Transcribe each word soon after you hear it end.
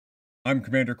I'm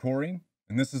Commander Cory,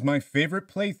 and this is my favorite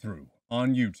playthrough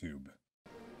on YouTube.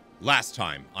 Last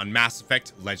time on Mass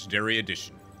Effect Legendary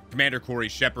Edition, Commander Cory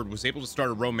Shepard was able to start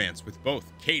a romance with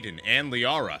both Kaidan and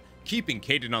Liara, keeping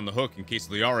Kaidan on the hook in case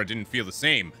Liara didn't feel the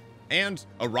same, and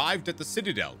arrived at the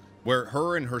Citadel, where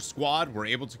her and her squad were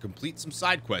able to complete some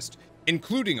side quests,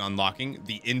 including unlocking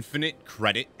the Infinite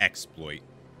Credit exploit.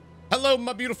 Hello,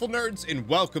 my beautiful nerds, and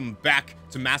welcome back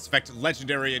to Mass Effect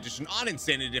Legendary Edition on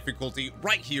Insanity difficulty,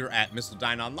 right here at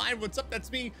Missildine Online. What's up? That's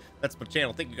me. That's my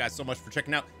channel. Thank you guys so much for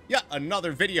checking out yet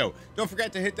another video. Don't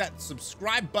forget to hit that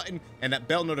subscribe button and that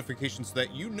bell notification so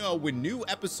that you know when new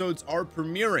episodes are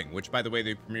premiering, which, by the way,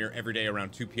 they premiere every day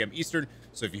around 2 p.m. Eastern.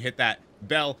 So if you hit that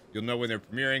bell, you'll know when they're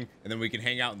premiering, and then we can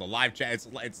hang out in the live chat.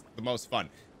 It's the most fun.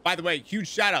 By the way, huge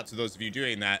shout out to those of you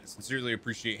doing that. Sincerely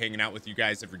appreciate hanging out with you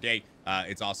guys every day.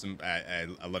 It's awesome. I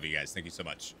love you guys. Thank you so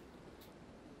much.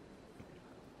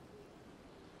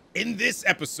 In this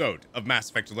episode of Mass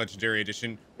Effect Legendary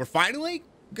Edition, we're finally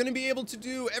going to be able to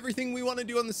do everything we want to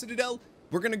do on the Citadel.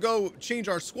 We're going to go change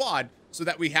our squad so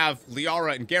that we have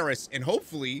Liara and Garrus, and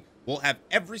hopefully we'll have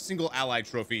every single ally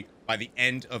trophy by the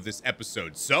end of this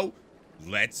episode. So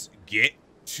let's get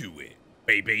to it,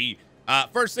 baby.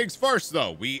 First things first,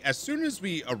 though, as soon as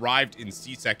we arrived in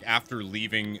C-Sec after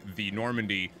leaving the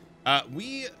Normandy,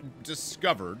 we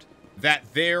discovered that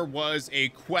there was a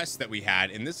quest that we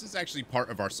had, and this is actually part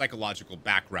of our psychological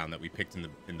background that we picked in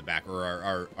the back,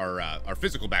 or our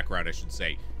physical background, I should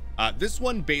say. This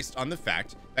one based on the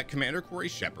fact that Commander Cory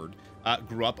Shepard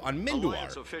grew up on Mindoir.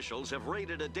 Alliance officials have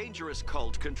raided a dangerous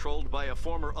cult controlled by a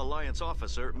former Alliance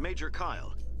officer, Major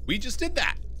Kyle. We just did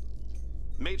that.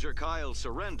 Major Kyle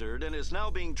surrendered and is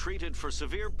now being treated for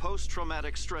severe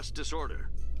post-traumatic stress disorder.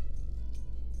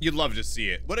 You'd love to see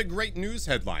it. What a great news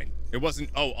headline. It wasn't,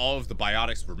 oh, all of the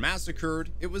biotics were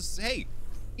massacred. It was, hey,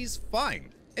 he's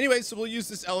fine. Anyway, so we'll use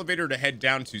this elevator to head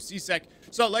down to C-Sec.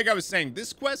 So like I was saying,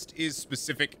 this quest is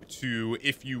specific to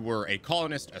if you were a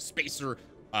colonist, a spacer,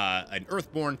 an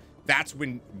Earthborn. That's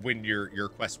when your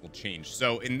quest will change.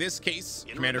 So in this case,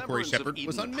 Commander Cory Shepard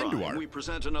was on Mindoir. We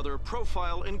present another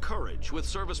profile in courage with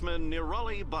serviceman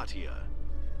Nirali Bhatia.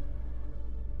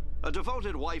 A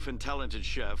devoted wife and talented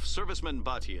chef, serviceman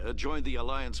Bhatia joined the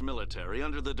Alliance military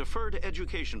under the Deferred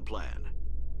Education Plan.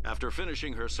 After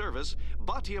finishing her service,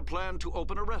 Bhatia planned to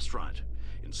open a restaurant.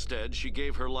 Instead, she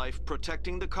gave her life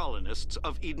protecting the colonists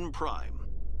of Eden Prime.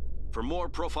 For more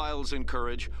profiles in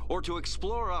courage, or to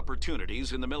explore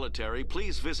opportunities in the military,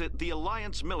 please visit the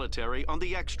Alliance Military on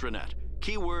the extranet.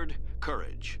 Keyword,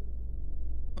 courage.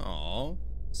 Aww.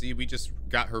 See, we just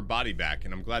got her body back,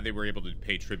 and I'm glad they were able to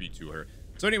pay tribute to her.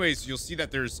 So anyways, you'll see that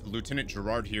there's Lieutenant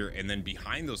Gerard here, and then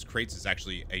behind those crates is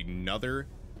actually another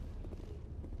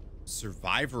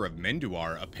survivor of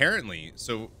Mindoir, apparently.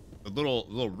 So a little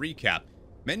recap.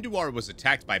 Mindoir was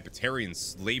attacked by Batarian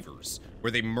slavers, where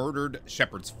they murdered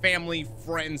Shepard's family,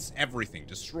 friends, everything.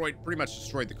 Pretty much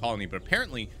destroyed the colony, but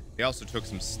apparently they also took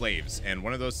some slaves, and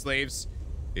one of those slaves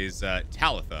is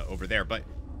Talitha over there. But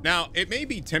now, it may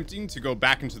be tempting to go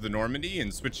back into the Normandy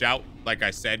and switch out. Like I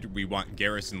said, we want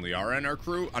Garrus and Liara in our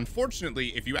crew. Unfortunately,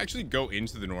 if you actually go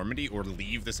into the Normandy or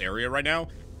leave this area right now,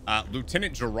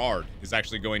 Lieutenant Gerard is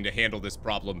actually going to handle this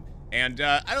problem. And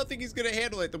I don't think he's going to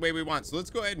handle it the way we want. So let's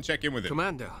go ahead and check in with him.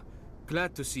 Commander,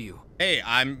 glad to see you. Hey,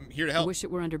 I'm here to help. I wish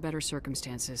it were under better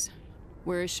circumstances.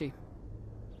 Where is she?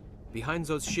 Behind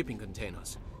those shipping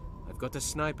containers. I've got a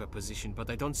sniper position, but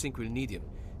I don't think we'll need him.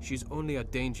 She's only a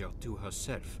danger to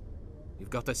herself. We've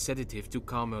got a sedative to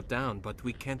calm her down, but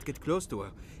we can't get close to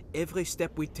her. Every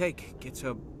step we take gets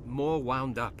her more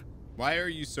wound up. Why are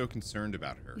you so concerned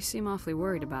about her? You seem awfully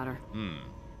worried about her.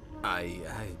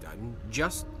 I'm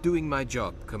just doing my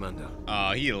job, Commander.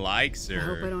 Oh, he likes her. I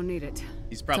hope I don't need it.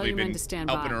 He's probably been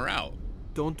helping her out.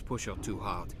 Don't push her too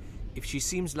hard. If she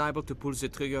seems liable to pull the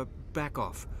trigger, back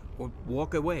off or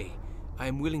walk away. I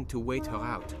am willing to wait her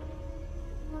out.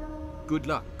 Good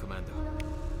luck, Commander.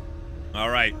 All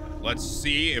right, let's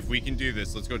see if we can do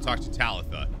this. Let's go talk to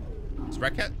Talitha. Does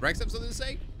Rex have something to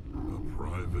say? A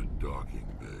private docking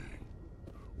bay.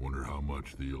 Wonder how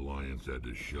much the Alliance had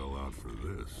to shell out for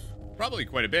this. Probably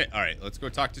quite a bit. All right, let's go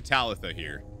talk to Talitha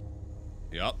here.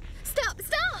 Yep. Stop!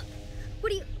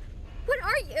 What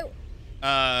are you?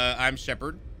 I'm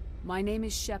Shepard. My name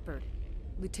is Shepard.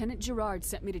 Lieutenant Gerard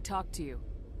sent me to talk to you.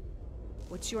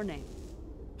 What's your name?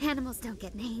 Animals don't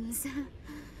get names.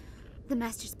 The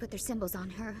Masters put their symbols on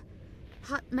her.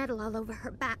 Hot metal all over her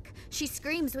back. She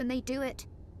screams when they do it.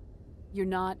 You're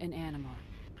not an animal.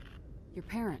 Your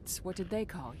parents, what did they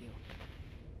call you?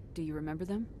 Do you remember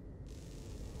them?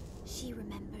 She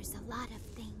remembers a lot of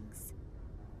things.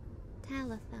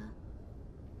 Talitha.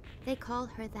 They call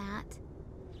her that.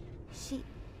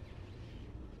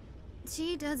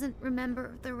 She doesn't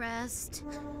remember the rest.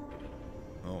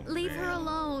 Oh, Leave her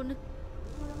alone.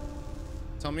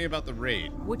 Tell me about the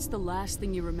raid. What's the last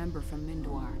thing you remember from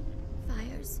Mindoir?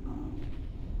 Fires.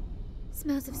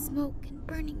 Smells of smoke and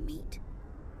burning meat.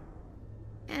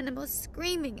 Animals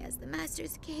screaming as the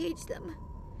masters cage them.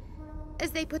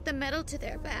 As they put the metal to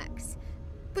their backs.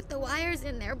 Put the wires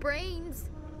in their brains.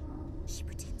 She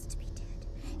pretends to be dead.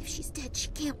 If she's dead, she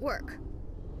can't work.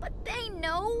 But they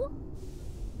know.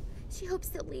 She hopes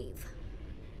to leave.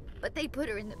 But they put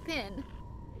her in the pen.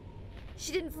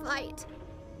 She didn't fight.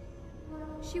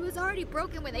 She was already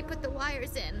broken when they put the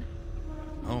wires in.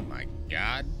 Oh my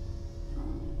god.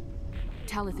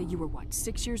 Talitha, you were what,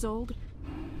 6 years old?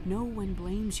 No one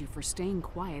blames you for staying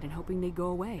quiet and hoping they go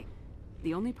away.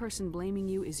 The only person blaming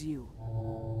you is you.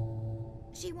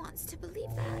 She wants to believe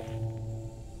that.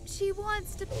 She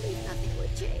wants to believe nothing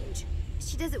would change.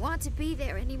 She doesn't want to be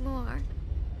there anymore.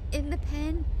 In the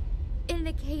pen, in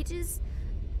the cages,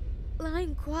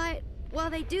 lying quiet while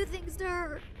they do things to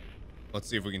her. Let's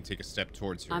see if we can take a step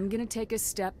towards her. I'm gonna take a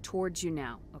step towards you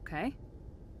now, okay?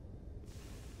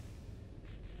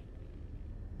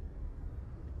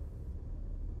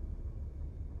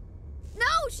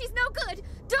 No, she's no good.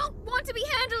 Don't want to be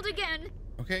handled again.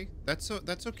 Okay, that's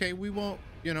okay. We won't,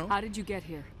 you know. How did you get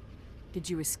here? Did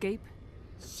you escape?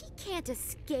 She can't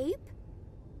escape.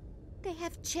 They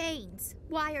have chains,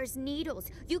 wires, needles.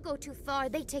 You go too far,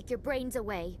 they take your brains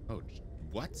away. Oh,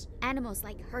 what? Animals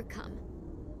like her come.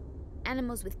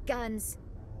 Animals with guns.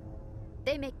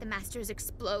 They make the masters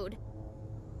explode.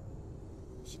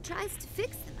 She tries to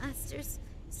fix the masters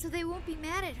so they won't be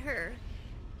mad at her.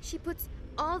 She puts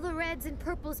all the reds and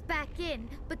purples back in,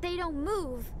 but they don't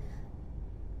move.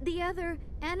 The other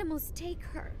animals take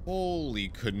her. Holy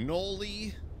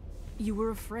cannoli. You were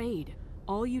afraid.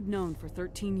 All you'd known for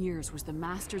 13 years was the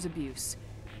master's abuse,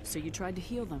 so you tried to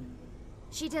heal them.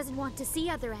 She doesn't want to see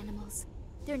other animals.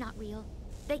 They're not real.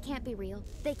 They can't be real.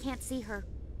 They can't see her.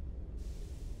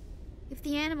 If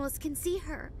the animals can see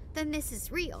her, then this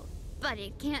is real. But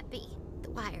it can't be.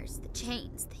 The wires, the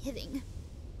chains, the hitting.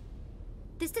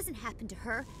 This doesn't happen to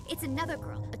her. It's another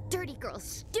girl. A dirty girl.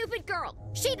 Stupid girl.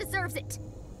 She deserves it.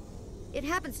 It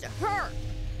happens to her.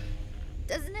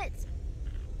 Doesn't it?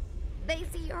 They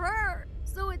see her,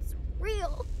 so it's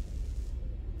real.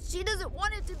 She doesn't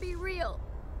want it to be real.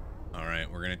 All right,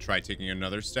 we're gonna try taking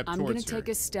another step towards her. I'm gonna take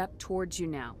a step towards you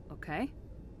now, okay?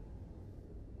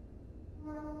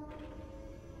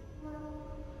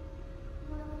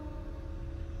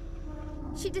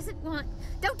 She doesn't want...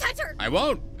 Don't touch her! I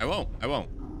won't.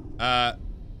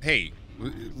 Hey,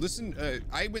 listen,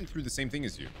 I went through the same thing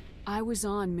as you. I was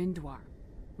on Mindoir.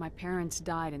 My parents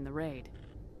died in the raid.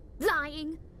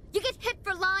 Lying! You get hit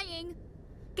for lying!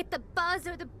 Get the buzz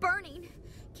or the burning.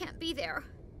 Can't be there.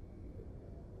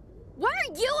 Why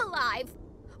are you alive?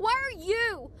 Why are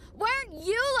you? Why aren't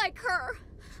you like her?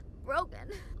 Broken.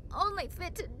 Only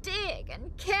fit to dig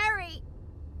and carry.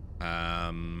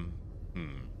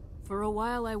 For a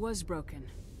while, I was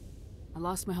broken. I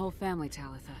lost my whole family,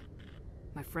 Talitha.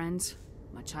 My friends,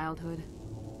 my childhood.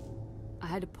 I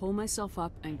had to pull myself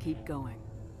up and keep going.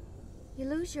 You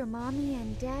lose your mommy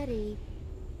and daddy,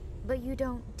 but you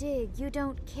don't dig, you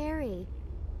don't carry.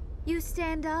 You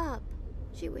stand up.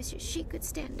 She wishes she could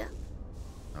stand up.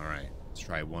 All right, let's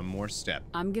try one more step.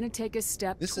 I'm gonna take a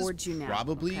step towards you now. This is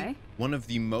probably okay? one of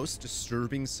the most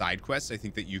disturbing side quests I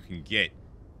think that you can get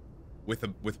with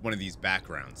one of these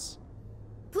backgrounds.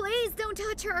 Please don't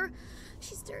touch her.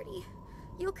 She's dirty.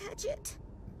 You'll catch it.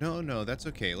 No, that's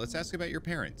okay. Let's ask about your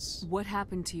parents. What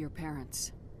happened to your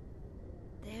parents?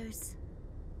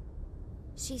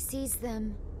 She sees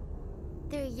them.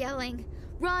 They're yelling,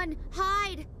 run,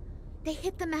 hide! They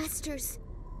hit the masters.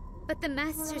 But the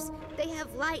masters, they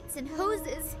have lights and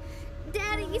hoses.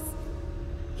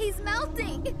 He's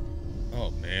melting. Oh,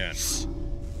 man.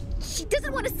 She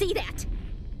doesn't want to see that.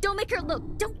 Don't make her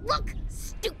look. Don't look.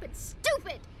 Stupid.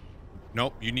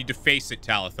 Nope, you need to face it,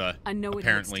 Talitha. I know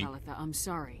apparently. it hurts, Talitha. I'm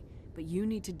sorry. But you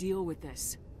need to deal with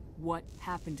this. What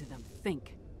happened to them?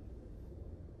 Think.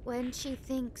 When she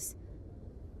thinks,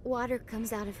 water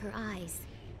comes out of her eyes.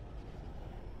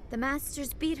 The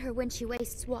masters beat her when she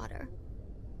wastes water.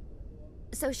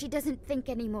 So she doesn't think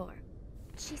anymore.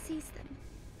 She sees them.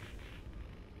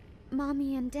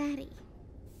 Mommy and Daddy.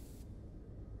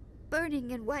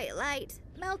 Burning in white light,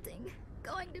 melting,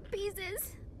 going to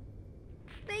pieces.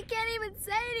 They can't even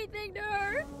say anything to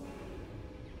her.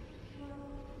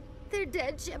 They're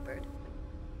dead, Shepard.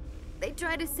 They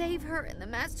try to save her and the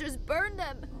masters burn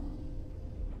them.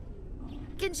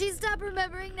 Can she stop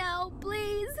remembering now,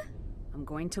 please? I'm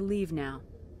going to leave now.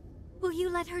 Will you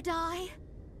let her die?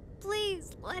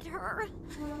 Please let her.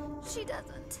 She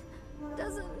doesn't.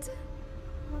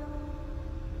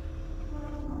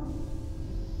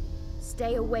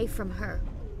 Stay away from her.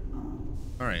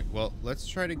 Alright, well, let's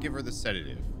try to give her the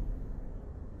sedative.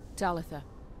 Talitha,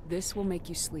 this will make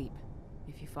you sleep.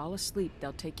 If you fall asleep,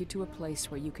 they'll take you to a place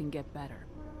where you can get better.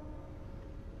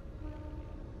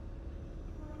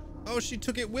 Oh, she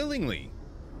took it willingly.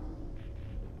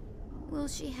 Will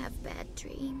she have bad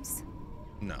dreams?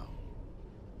 No.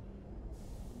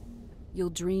 You'll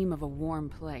dream of a warm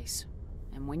place,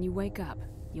 and when you wake up,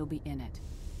 you'll be in it.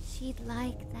 She'd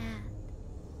like that.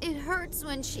 It hurts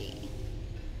when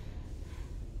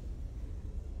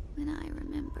I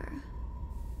remember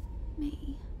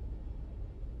me.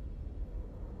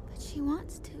 But she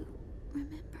wants to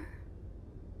remember.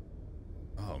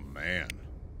 Oh, man.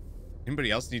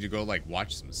 Anybody else need to go, like,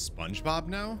 watch some SpongeBob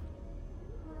now?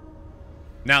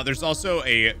 Now, there's also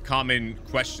a common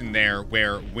question there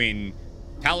where when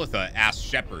Talitha asks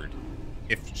Shepard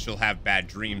if she'll have bad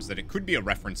dreams, that it could be a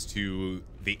reference to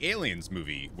the Aliens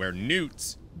movie, where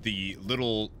Newt, the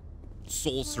little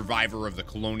sole survivor of the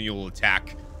colonial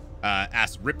attack,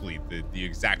 asked Ripley the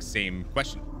exact same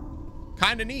question.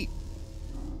 Kinda neat.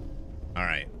 All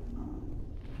right.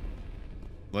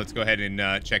 Let's go ahead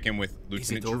and check in with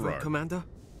Lieutenant Is it over, Gerard. Commander?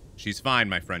 She's fine,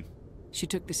 my friend. She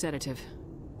took the sedative.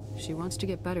 She wants to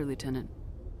get better, Lieutenant.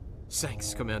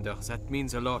 Thanks, Commander. That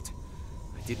means a lot.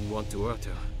 I didn't want to hurt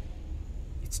her.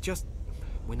 It's just,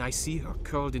 when I see her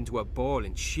curled into a ball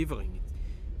and shivering,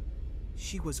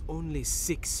 she was only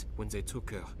 6 when they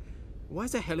took her. Why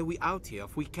the hell are we out here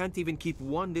if we can't even keep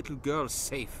one little girl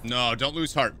safe? No, don't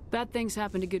lose heart. Bad things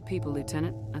happen to good people,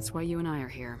 Lieutenant. That's why you and I are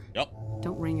here. Yep.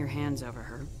 Don't wring your hands over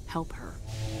her. Help her.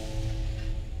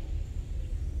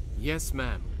 Yes,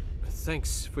 ma'am.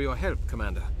 Thanks for your help,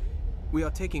 Commander. We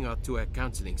are taking her to a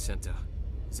counseling center.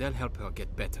 They'll help her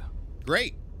get better.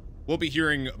 Great. We'll be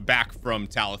hearing back from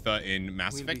Talitha in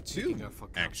Mass We'll be Effect taking 2, her for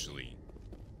counseling. actually.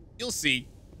 You'll see.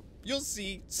 You'll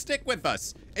see. Stick with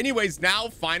us. Anyways, now,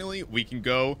 finally, we can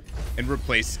go and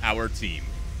replace our team.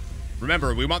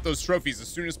 Remember, we want those trophies as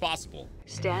soon as possible.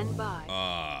 Stand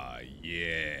by.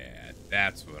 Yeah.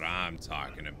 That's what I'm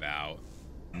talking about.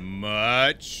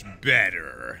 Much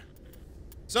better.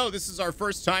 So this is our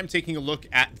first time taking a look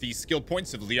at the skill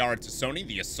points of Liara Tassoni,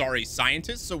 the Asari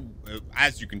scientist. So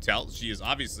as you can tell, she is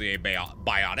obviously a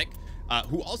biotic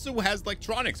who also has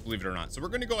electronics, believe it or not. So we're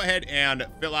going to go ahead and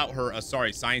fill out her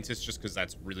Asari scientist just because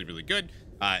that's really, really good.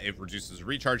 It reduces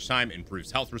recharge time,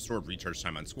 improves health restored, recharge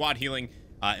time on squad healing.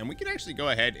 And we can actually go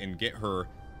ahead and get her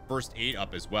first aid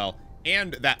up as well,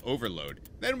 and that overload.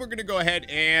 Then we're going to go ahead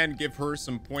and give her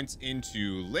some points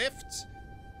into lift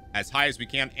as high as we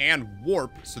can, and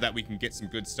warp, so that we can get some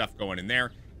good stuff going in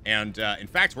there. And in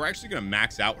fact, we're actually going to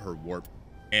max out her warp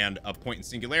and a point in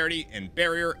singularity and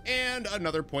barrier and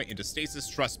another point into stasis.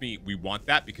 Trust me, we want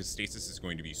that because stasis is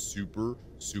going to be super,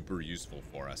 super useful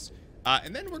for us.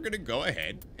 And then we're going to go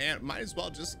ahead and might as well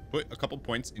just put a couple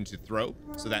points into throw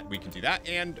so that we can do that,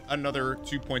 and another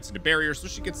 2 points into barrier so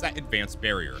she gets that advanced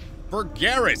barrier. For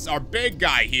Garrus, our big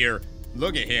guy here,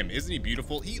 look at him. Isn't he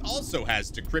beautiful? He also has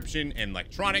decryption and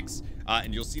electronics,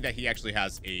 and you'll see that he actually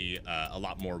has a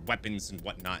lot more weapons and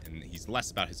whatnot, and he's less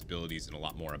about his abilities and a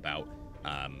lot more about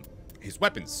his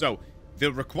weapons. So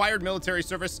the required military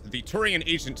service, the Turian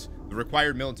agent, the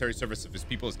required military service of his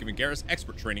people is giving Garrus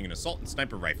expert training in assault and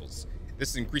sniper rifles.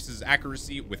 This increases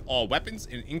accuracy with all weapons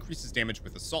and increases damage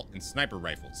with assault and sniper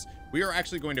rifles. We are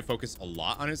actually going to focus a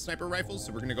lot on his sniper rifles,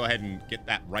 so we're going to go ahead and get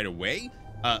that right away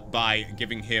by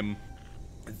giving him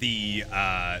the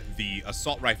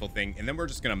assault rifle thing, and then we're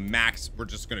just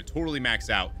gonna totally max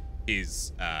out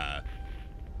his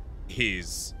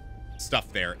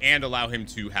stuff there and allow him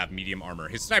to have medium armor.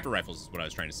 His sniper rifles is what I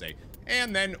was trying to say.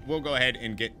 And then we'll go ahead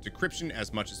and get decryption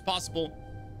as much as possible.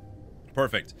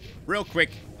 Perfect. Real quick,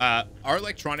 our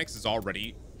electronics is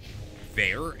already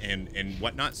there and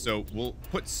whatnot, so we'll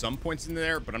put some points in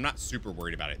there, but I'm not super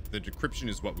worried about it. The decryption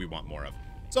is what we want more of.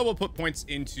 So we'll put points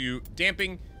into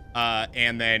damping,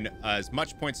 and then as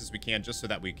much points as we can, just so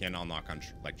that we can unlock on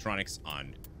electronics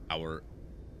on our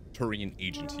Turian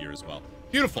agent here as well.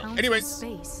 Beautiful. Anyways,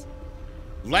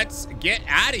 let's get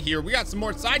out of here. We got some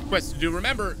more side quests to do.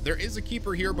 Remember, there is a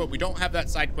keeper here, but we don't have that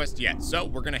side quest yet. So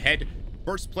we're gonna head.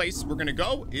 First place we're gonna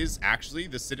go is actually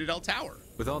the Citadel Tower.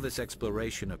 With all this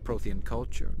exploration of Prothean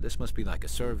culture, this must be like a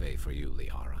survey for you,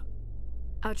 Liara.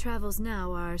 Our travels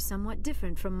now are somewhat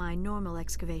different from my normal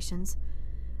excavations.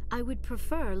 I would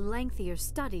prefer lengthier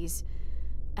studies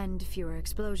and fewer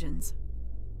explosions.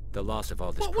 The loss of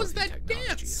all this What was Prothean that technology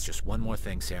dance? is just one more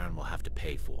thing Saren will have to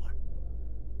pay for.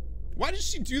 Why does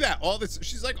she do that all this?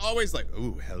 She's like always like,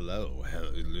 oh, hello,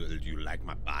 do you like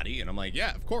my body? And I'm like,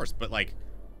 yeah, of course, but like,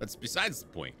 that's besides the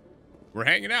point. We're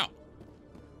hanging out.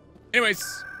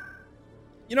 Anyways,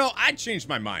 you know, I changed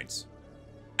my mind.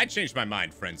 I changed my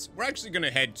mind, friends. We're actually gonna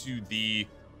head to the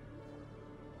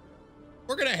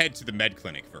med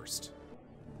clinic first.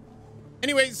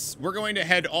 Anyways, we're going to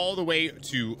head all the way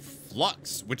to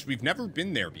Flux, which we've never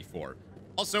been there before.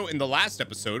 Also, in the last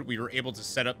episode, we were able to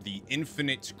set up the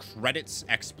infinite credits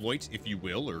exploit, if you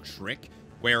will, or trick,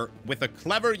 where with a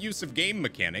clever use of game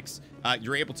mechanics,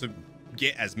 you're able to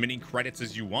get as many credits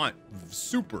as you want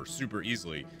super, super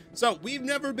easily. So we've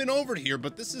never been over here,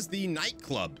 but this is the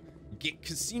nightclub,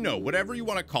 casino, whatever you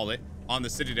want to call it, on the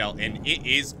Citadel, and it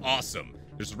is awesome.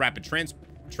 There's a rapid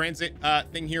transit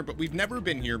thing here, but we've never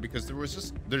been here because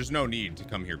there's no need to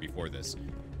come here before this.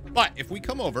 But if we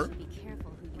come over,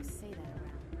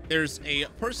 there's a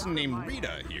person named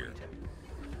Rita here.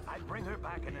 I'd bring her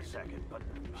back in a second, but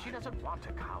she doesn't want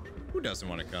to come. Who doesn't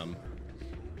want to come?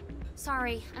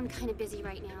 Sorry, I'm kind of busy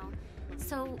right now.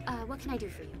 So, what can I do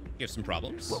for you? You have some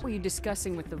problems? What were you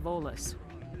discussing with the Volus?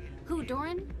 Who,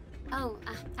 Doran? Oh,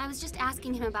 I was just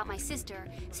asking him about my sister.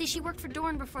 See, she worked for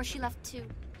Doran before she left to...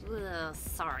 Ugh,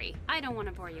 sorry. I don't want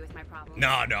to bore you with my problems. No,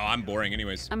 I'm boring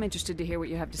anyways. I'm interested to hear what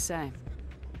you have to say.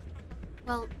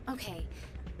 Well, okay.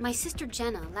 My sister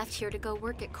Jenna left here to go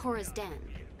work at Cora's Den.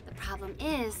 The problem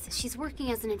is, she's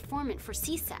working as an informant for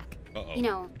CSEC. Uh-oh. You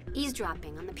know,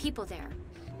 eavesdropping on the people there.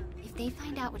 If they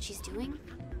find out what she's doing,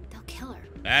 they'll kill her.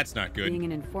 That's not good. Being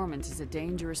an informant is a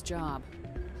dangerous job.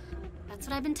 That's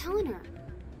what I've been telling her.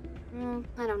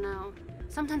 I don't know.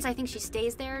 Sometimes I think she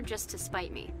stays there just to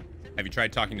spite me. Have you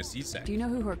tried talking to CSEC? Do you know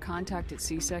who her contact at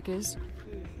CSEC is?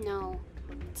 No.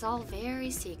 It's all very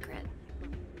secret.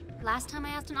 Last time I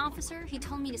asked an officer, he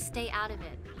told me to stay out of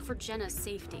it, for Jenna's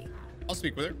safety. I'll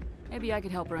speak with her. Maybe I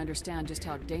could help her understand just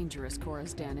how dangerous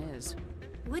Cora's Den is.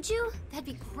 Would you? That'd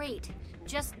be great.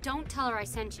 Just don't tell her I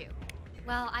sent you.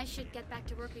 Well, I should get back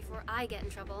to work before I get in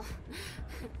trouble.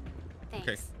 Thanks.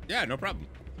 Okay. Yeah, no problem.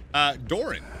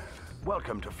 Doran.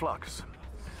 Welcome to Flux.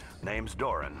 Name's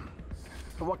Doran.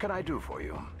 What can I do for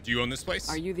you? Do you own this place?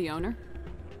 Are you the owner?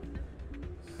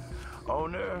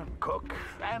 Owner, cook,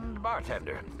 and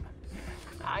bartender.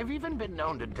 I've even been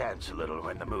known to dance a little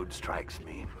when the mood strikes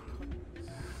me.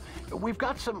 We've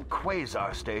got some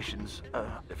quasar stations,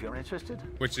 if you're interested.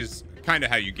 Which is kind of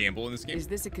how you gamble in this game. Is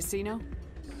this a casino?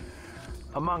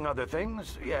 Among other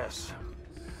things, yes.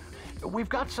 We've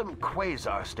got some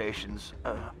quasar stations,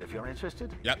 if you're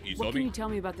interested. Yep, you told me. What can you tell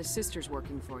me about the sisters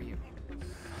working for you?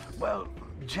 Well,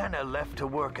 Jenna left to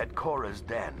work at Cora's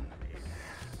Den.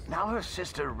 Now her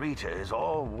sister Rita is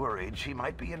all worried she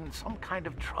might be in some kind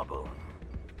of trouble.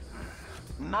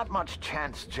 Not much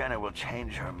chance Jenna will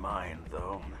change her mind,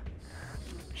 though.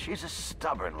 She's a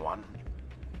stubborn one.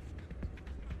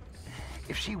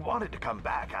 If she wanted to come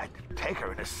back, I'd take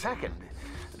her in a second.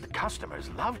 The customers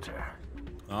loved her.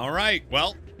 All right,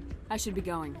 well, I should be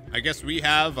going. I guess we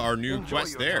have our new Enjoy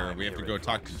quest your there. time We have to here go at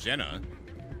talk to Flux. Jenna.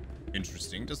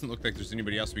 Interesting. Doesn't look like there's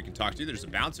anybody else we can talk to. There's a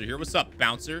bouncer here. What's up,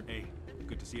 bouncer? Hey,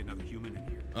 good to see another human in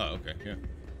here. Oh, okay, yeah.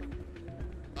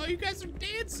 Oh, you guys are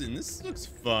dancing. This looks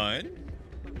fun.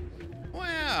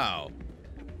 Wow.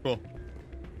 Cool.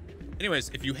 Anyways,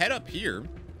 if you head up here,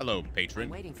 hello, patron.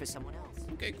 I'm waiting for someone else.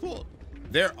 Okay, cool.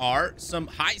 There are some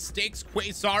high-stakes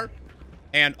quasar.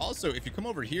 And also, if you come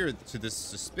over here to this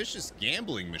suspicious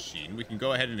gambling machine, we can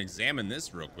go ahead and examine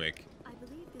this real quick. I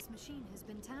believe this machine has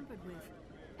been tampered with,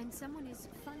 and someone is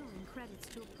funneling credits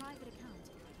to a private account.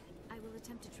 I will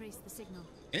attempt to trace the signal.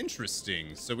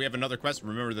 Interesting. So we have another quest.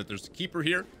 Remember that there's a keeper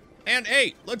here. And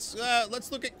hey, let's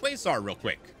look at quasar real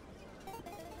quick.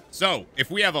 So if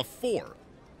we have a 4,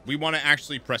 we want to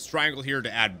actually press triangle here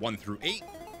to add 1 through 8.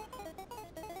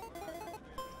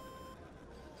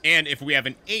 And if we have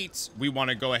an 8, we want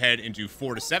to go ahead and do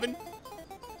 4 to 7.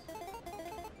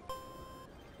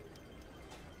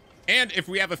 And if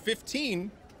we have a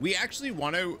 15, we actually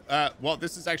want to, well,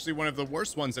 this is actually one of the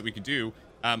worst ones that we could do.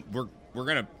 We're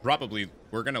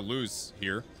gonna lose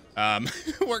here.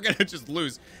 We're gonna just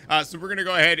lose. So we're gonna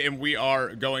go ahead and we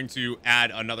are going to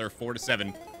add another 4 to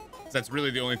 7. So that's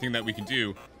really the only thing that we can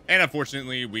do. And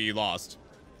unfortunately, we lost.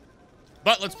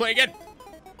 But let's play again.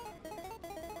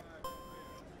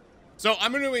 So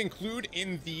I'm going to include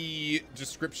in the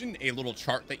description a little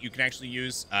chart that you can actually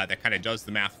use that kind of does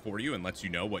the math for you and lets you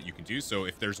know what you can do. So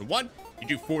if there's a 1, you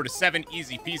do 4 to 7,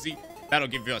 easy peasy. That'll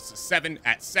give us a 7.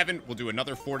 At 7, we'll do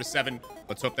another 4 to 7.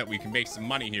 Let's hope that we can make some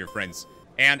money here, friends.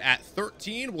 And at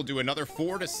 13, we'll do another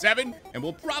 4 to 7, and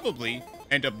we'll probably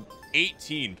end up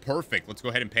 18. Perfect. Let's go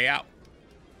ahead and pay out.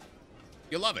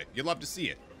 You'll love it. You'll love to see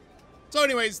it. So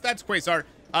anyways, that's Quasar.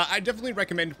 I definitely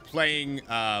recommend playing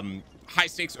high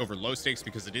stakes over low stakes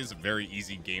because it is a very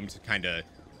easy game to kind of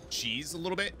cheese a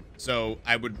little bit. So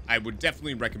I would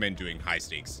definitely recommend doing high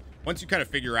stakes. Once you kind of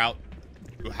figure out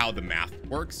how the math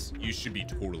works, you should be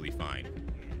totally fine.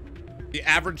 The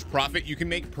average profit you can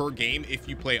make per game if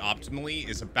you play optimally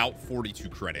is about 42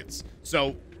 credits.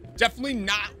 So definitely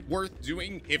not worth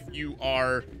doing if you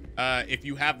are if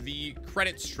you have the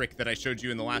credits trick that I showed you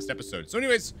in the last episode. So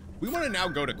anyways, we want to now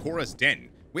go to Cora's Den.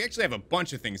 We actually have a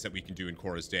bunch of things that we can do in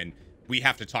Cora's Den. We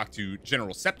have to talk to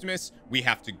General Septimus. We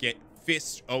have to get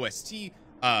Fist OST.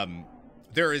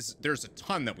 There's a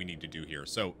ton that we need to do here.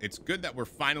 So it's good that we're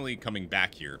finally coming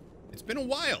back here. It's been a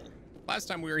while. Last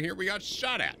time we were here, we got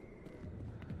shot at.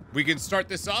 We can start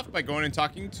this off by going and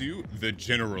talking to the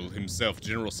General himself,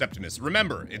 General Septimus.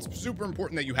 Remember, it's super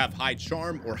important that you have high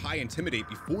charm or high intimidate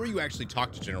before you actually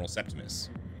talk to General Septimus.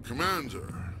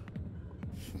 Commander,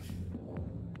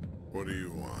 what do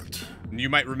you want? You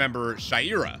might remember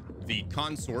Shaira, the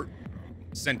consort,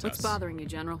 sent us. What's bothering you,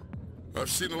 General? I've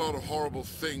seen a lot of horrible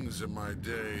things in my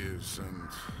days, and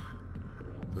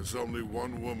there's only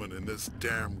one woman in this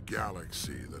damn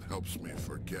galaxy that helps me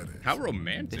forget it. How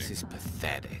romantic. This is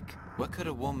pathetic. What could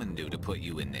a woman do to put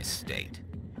you in this state?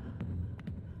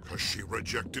 'Cause she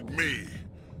rejected me.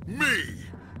 Me!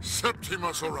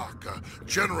 Septimus Oraka,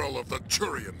 General of the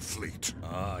Turian Fleet.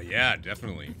 Yeah,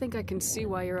 definitely. I think I can see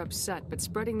why you're upset, but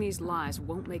spreading these lies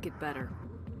won't make it better.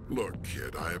 Look,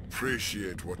 kid, I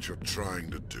appreciate what you're trying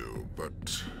to do,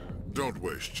 but don't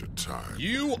waste your time.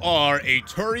 You are a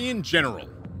Turian general.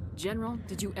 General,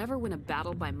 did you ever win a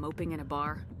battle by moping in a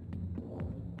bar?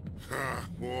 Ha,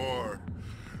 war.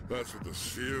 That's what this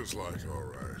feels like, all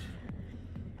right.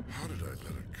 How did I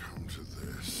let it come to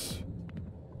this?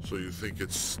 So you think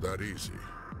it's that easy?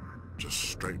 Just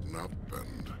straighten up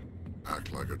and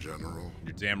act like a general?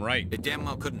 You're damn right. It damn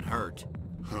well couldn't hurt.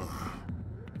 Huh.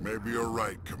 Maybe you're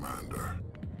right, Commander.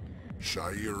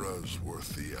 Shaira's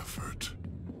worth the effort.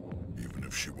 Even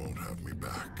if she won't have me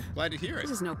back. Glad to hear it.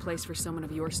 This is no place for someone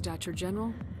of your stature,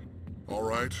 General. All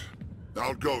right.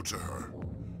 I'll go to her.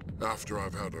 After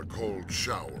I've had a cold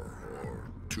shower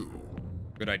or two.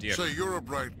 Good idea. Say, you're a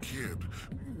bright kid.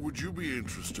 Would you be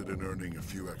interested in earning a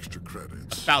few extra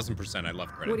credits? 1000%. I love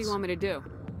credits. What do you want me to do?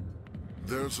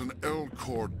 There's an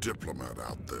L-Corps diplomat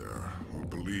out there who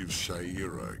believes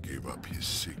Shaira gave up his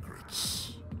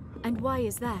secrets. And why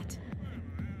is that?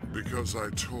 Because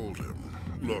I told him.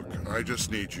 Look, I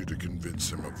just need you to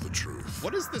convince him of the truth.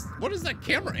 What is this? What is that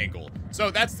camera angle?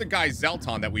 So that's the guy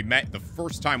Zelton that we met the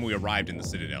first time we arrived in the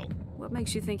Citadel. What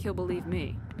makes you think he'll believe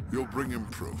me? You'll bring him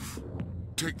proof.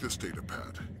 Take this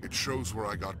datapad. It shows where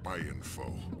I got my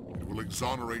info. It will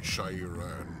exonerate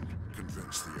Shaira and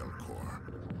convince the L-Corps.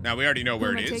 Now, we already know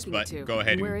where it is, but go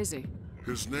ahead. And where is he?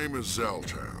 His name is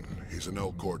Zeltan. He's an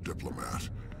L-Corps diplomat.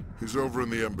 He's over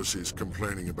in the embassies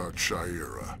complaining about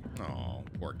Shaira. Oh,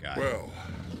 poor guy. Well,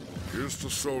 here's to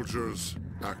soldiers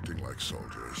acting like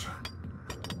soldiers.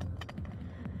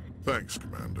 Thanks,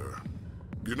 Commander.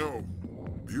 You know,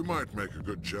 you might make a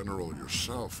good general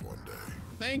yourself one day.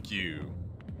 Thank you.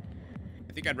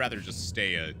 I think I'd rather just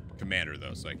stay a commander,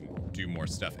 though, so I can do more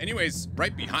stuff. Anyways,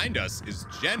 right behind us is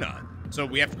Jenna. So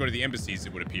we have to go to the embassies,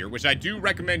 it would appear, which I do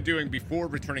recommend doing before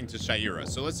returning to Shaira.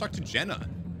 So let's talk to Jenna.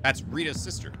 That's Rita's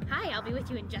sister. Hi, I'll be with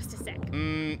you in just a sec.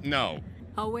 No.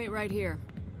 I'll wait right here.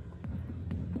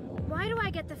 Why do I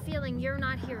get the feeling you're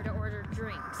not here to order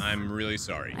drinks? I'm really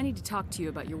sorry. I need to talk to you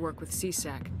about your work with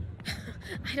CSAC.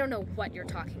 I don't know what you're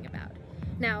talking about.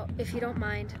 Now, if you don't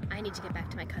mind, I need to get back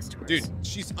to my customers. Dude,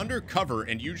 she's undercover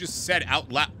and you just said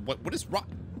out loud, what is wrong?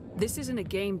 This isn't a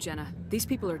game, Jenna. These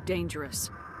people are dangerous.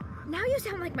 Now you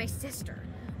sound like my sister.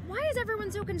 Why is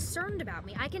everyone so concerned about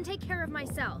me? I can take care of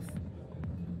myself.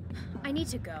 I need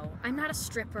to go. I'm not a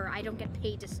stripper. I don't get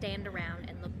paid to stand around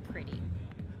and look pretty.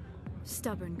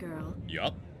 Stubborn girl.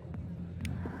 Yup.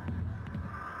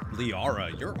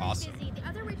 Liara, you're awesome. The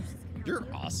other waitresses can help You're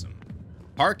you. awesome.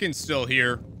 Harkin's still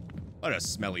here. What a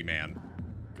smelly man.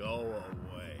 Go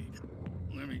away.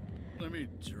 Let me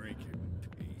drink your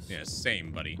piece. Yeah,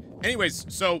 same, buddy. Anyways,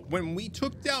 so when we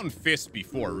took down Fist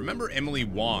before, remember Emily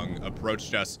Wong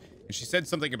approached us and she said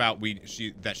something about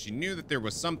that she knew that there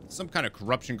was some kind of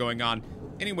corruption going on.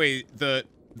 Anyway,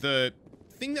 the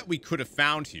thing that we could have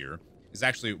found here is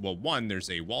actually, well, one, there's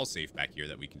a wall safe back here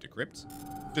that we can decrypt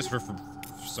just for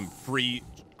some free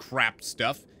crap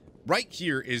stuff. Right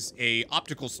here is a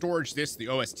optical storage disc, the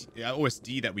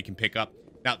OSD that we can pick up.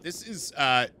 Now, this is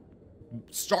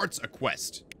starts a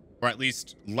quest, or at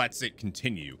least lets it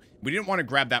continue. We didn't want to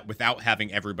grab that without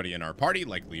having everybody in our party,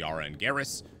 like Liara and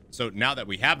Garrus. So now that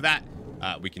we have that,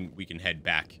 we can head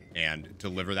back and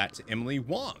deliver that to Emily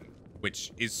Wong,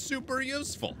 which is super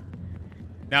useful.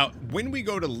 Now, when we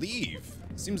go to leave,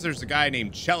 it seems there's a guy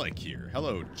named Chelik here.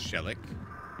 Hello, Chelik.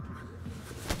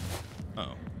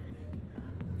 Oh.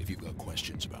 If you've got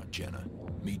questions about Jenna,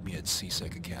 meet me at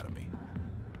CSEC Academy.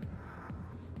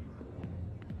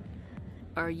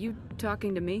 Are you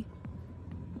talking to me?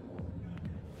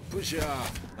 Push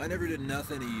off. I never did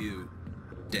nothing to you.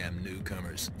 Damn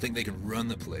newcomers. Think they can run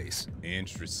the place.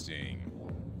 Interesting.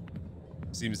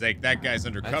 Seems like that guy's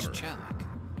undercover. That's Chelik.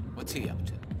 What's he up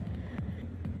to?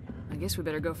 I guess we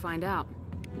better go find out.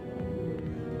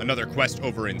 Another quest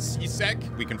over in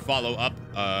CSEC. We can follow up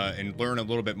and learn a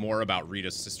little bit more about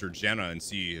Rita's sister Jenna and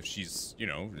see if she's, you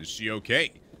know, is she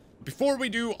okay? Before we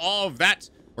do all of that,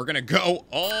 we're going to go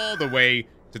all the way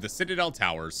to the Citadel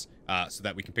Towers so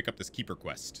that we can pick up this Keeper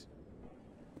quest.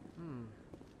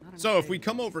 So if we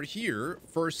come over here,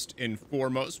 first and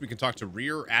foremost, we can talk to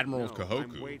Rear Admiral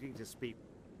Kahoku. I'm waiting to speak.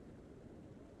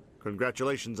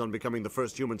 Congratulations on becoming the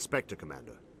first human Spectre,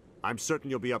 Commander. I'm certain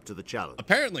you'll be up to the challenge.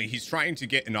 Apparently, he's trying to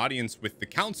get an audience with the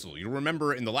Council. You'll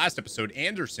remember in the last episode,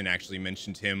 Anderson actually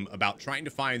mentioned him about trying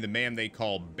to find the man they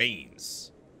call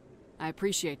Baines. I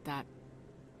appreciate that.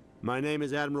 My name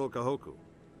is Admiral Kahoku.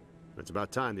 It's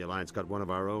about time the Alliance got one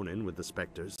of our own in with the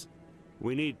Spectres.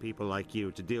 We need people like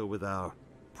you to deal with our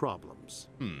problems.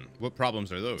 What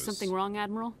problems are those? Something wrong,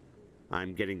 Admiral?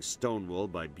 I'm getting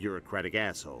stonewalled by bureaucratic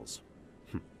assholes.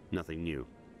 Nothing new.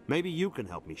 Maybe you can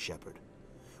help me, Shepard.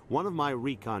 One of my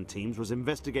recon teams was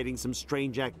investigating some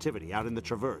strange activity out in the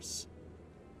Traverse.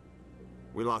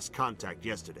 We lost contact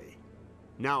yesterday.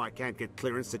 Now I can't get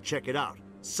clearance to check it out.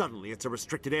 Suddenly it's a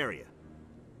restricted area.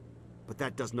 But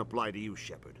that doesn't apply to you,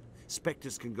 Shepard.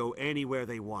 Spectres can go anywhere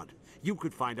they want. You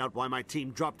could find out why my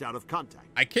team dropped out of contact.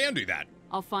 I can do that.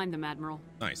 I'll find them, Admiral.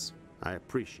 Nice. I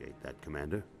appreciate that,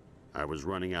 Commander. I was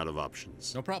running out of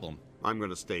options. No problem. I'm going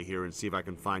to stay here and see if I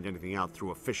can find anything out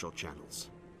through official channels.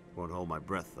 Won't hold my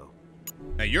breath, though.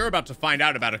 Now, you're about to find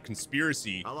out about a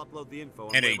conspiracy I'll upload the info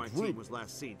on and where a my team group was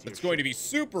last seen to that's your going to ship. be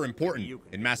super important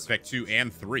in Mass Effect 2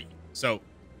 and 3. So,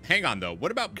 hang on, though.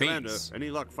 What about Commander, Baines? any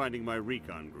luck finding my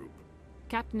recon group?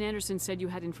 Captain Anderson said you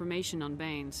had information on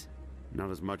Baines.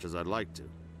 Not as much as I'd like to.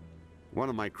 One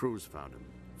of my crews found him,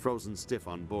 frozen stiff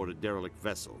on board a derelict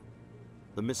vessel.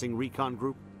 The missing recon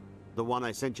group? The one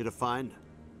I sent you to find?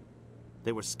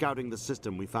 They were scouting the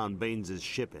system we found Baines'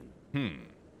 ship in.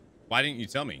 Why didn't you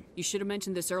tell me? You should have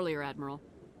mentioned this earlier, Admiral.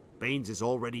 Baines is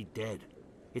already dead.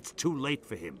 It's too late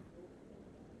for him.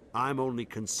 I'm only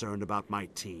concerned about my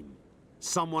team.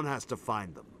 Someone has to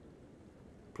find them.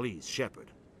 Please,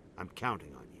 Shepard, I'm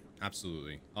counting on you.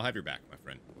 Absolutely. I'll have your back, my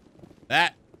friend.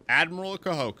 That Admiral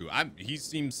Kahoku. He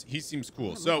seems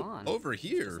cool. So over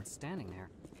here, standing there.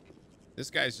 This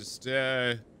guy's just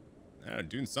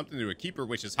doing something to a keeper,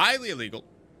 which is highly illegal.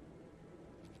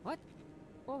 What?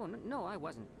 Oh no, I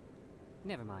wasn't.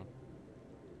 Never mind.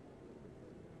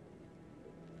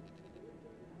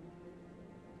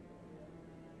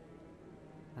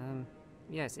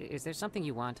 Yes, is there something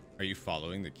you want? Are you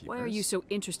following the Keepers? Why are you so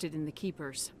interested in the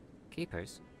Keepers?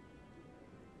 Keepers?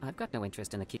 I've got no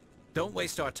interest in the Keepers. Don't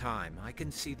waste our time. I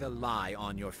can see the lie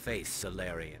on your face,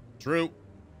 Solarian. True.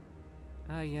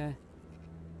 I'm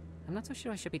not so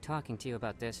sure I should be talking to you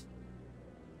about this.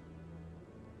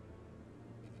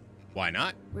 Why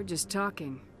not? We're just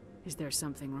talking. Is there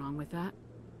something wrong with that?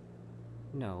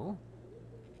 No.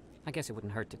 I guess it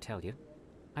wouldn't hurt to tell you.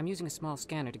 I'm using a small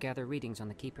scanner to gather readings on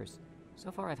the Keepers.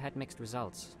 So far I've had mixed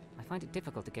results. I find it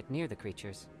difficult to get near the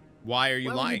creatures. Why are you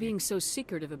Why lying? are you being so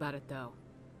secretive about it, though?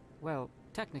 Well,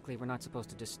 technically we're not supposed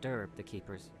to disturb the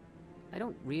Keepers. I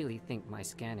don't really think my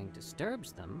scanning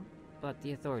disturbs them, but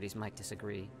the authorities might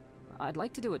disagree. I'd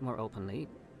like to do it more openly,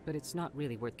 but it's not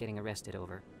really worth getting arrested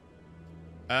over.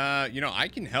 I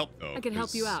can help, though. I can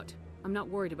help you out. I'm not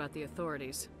worried about the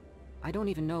authorities. I don't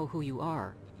even know who you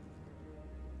are.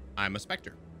 I'm a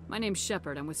Spectre. My name's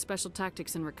Shepard. I'm with Special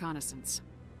Tactics and Reconnaissance.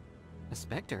 A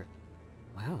Spectre?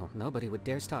 Well, nobody would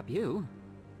dare stop you.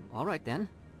 All right, then.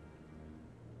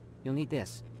 You'll need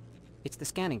this. It's the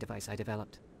scanning device I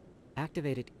developed.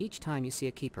 Activate it each time you see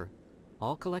a Keeper.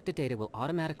 All collected data will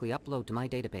automatically upload to my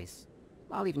database.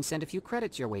 I'll even send a few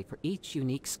credits your way for each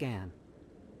unique scan.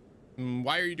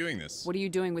 Why are you doing this? What are you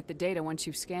doing with the data once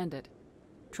you've scanned it?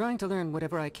 Trying to learn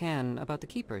whatever I can about the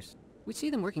Keepers. We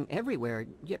see them working everywhere,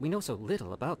 yet we know so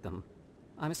little about them.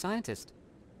 I'm a scientist.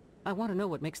 I want to know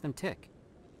what makes them tick.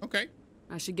 Okay.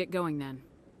 I should get going then.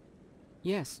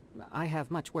 Yes, I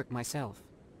have much work myself.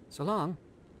 So long,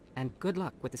 and good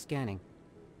luck with the scanning.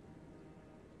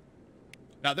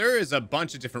 Now, there is a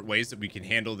bunch of different ways that we can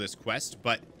handle this quest,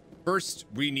 but First,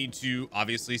 we need to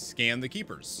obviously scan the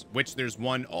keepers, which there's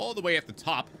one all the way at the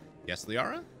top. Yes,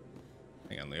 Liara?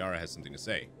 Hang on, Liara has something to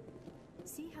say.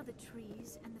 See how the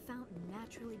trees and the fountain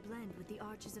naturally blend with the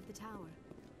arches of the tower.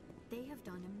 They have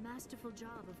done a masterful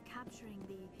job of capturing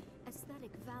the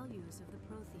aesthetic values of the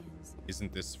Protheans.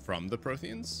 Isn't this from the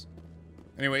Protheans?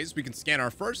 Anyways, we can scan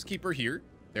our first keeper here.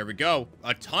 There we go.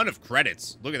 A ton of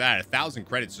credits. Look at that. 1,000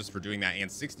 credits just for doing that and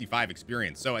 65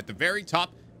 experience. So at the very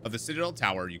top of the Citadel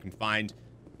Tower, you can find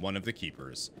one of the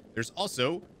keepers. There's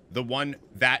also the one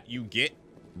that you get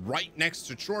right next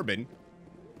to Chorbin,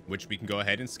 which we can go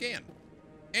ahead and scan.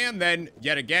 And then,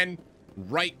 yet again,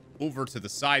 right over to the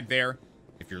side there,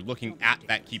 if you're looking at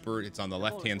that keeper, it's on the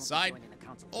left-hand side.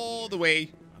 All the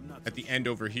way at the end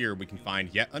over here, we can find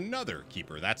yet another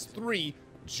keeper. That's 3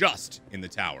 just in the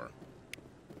tower.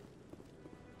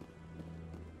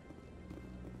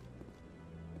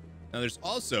 Now, there's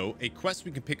also a quest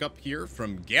we can pick up here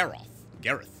from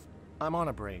Gareth. I'm on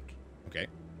a break. Okay.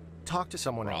 Talk to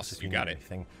someone Ross, else if you you got need it.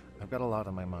 anything. I've got a lot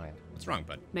on my mind. What's wrong,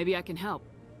 bud? Maybe I can help.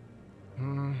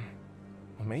 Well,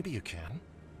 maybe you can.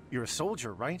 You're a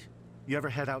soldier, right? You ever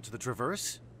head out to the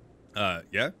Traverse?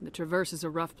 Yeah? The Traverse is a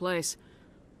rough place.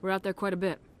 We're out there quite a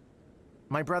bit.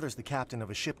 My brother's the captain of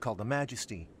a ship called the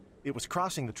Majesty. It was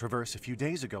crossing the Traverse a few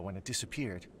days ago when it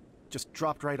disappeared. Just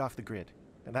dropped right off the grid.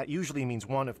 And that usually means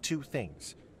one of 2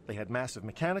 things. They had massive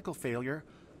mechanical failure,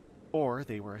 or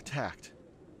they were attacked.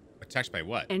 Attacked by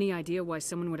what? Any idea why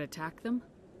someone would attack them?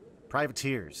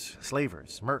 Privateers,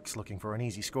 slavers, mercs looking for an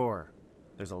easy score.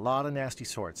 There's a lot of nasty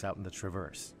sorts out in the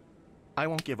Traverse. I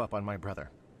won't give up on my brother.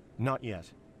 Not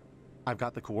yet. I've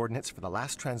got the coordinates for the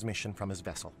last transmission from his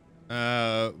vessel.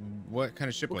 What kind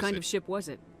of ship was it? What kind of ship was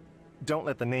it? Don't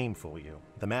let the name fool you.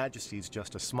 The Majesty's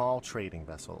just a small trading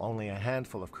vessel, only a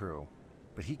handful of crew.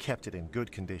 But he kept it in good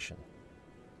condition.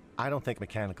 I don't think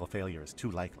mechanical failure is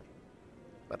too likely.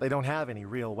 But they don't have any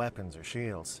real weapons or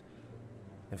shields.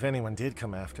 If anyone did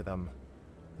come after them,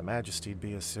 the Majesty'd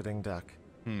be a sitting duck.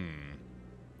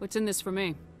 What's in this for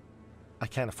me? I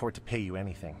can't afford to pay you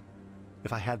anything.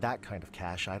 If I had that kind of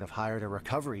cash, I'd have hired a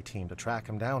recovery team to track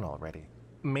him down already.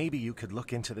 Maybe you could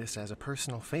look into this as a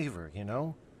personal favor, you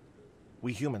know?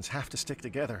 We humans have to stick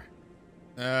together.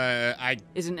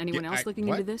 Isn't anyone else looking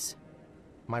into this?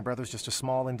 My brother's just a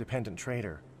small independent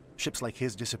trader. Ships like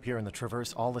his disappear in the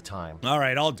Traverse all the time. All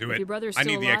right, I'll do it. If your brother's I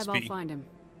still need alive, the I'll XP. find him.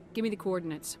 Give me the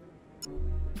coordinates.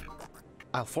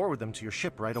 I'll forward them to your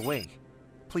ship right away.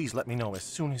 Please let me know as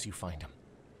soon as you find him.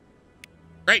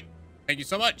 Great. Thank you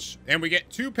so much. And we get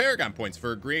 2 Paragon points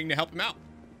for agreeing to help him out.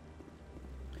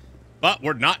 But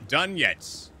we're not done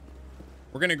yet.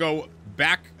 We're going to go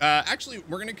back. Actually,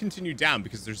 we're going to continue down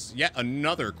because there's yet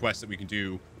another quest that we can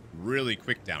do really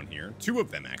quick down here. 2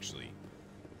 of them, actually.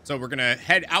 So we're going to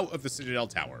head out of the Citadel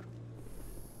Tower.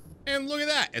 And look at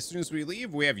that. As soon as we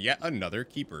leave, we have yet another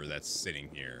keeper that's sitting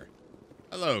here.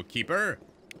 Hello, keeper.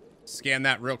 Scan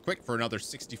that real quick for another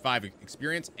 65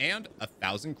 experience and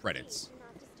 1,000 credits.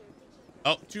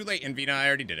 Oh, too late, Invina. I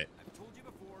already did it.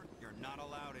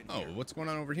 Oh, what's going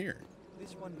on over here?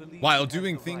 While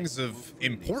doing things of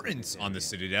importance on the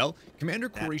Citadel, Commander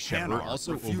Cory Shepard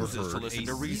also overheard a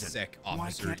CSEC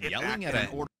officer yelling at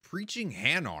a preaching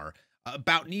Hanar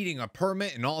about needing a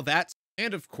permit and all that.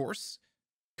 And of course,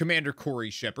 Commander Cory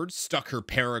Shepard stuck her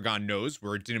Paragon nose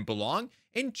where it didn't belong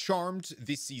and charmed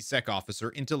the CSEC officer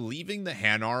into leaving the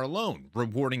Hanar alone,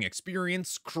 rewarding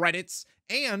experience, credits,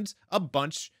 and a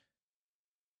bunch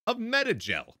of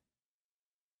metagel.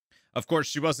 Of course,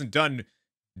 she wasn't done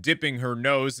dipping her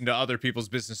nose into other people's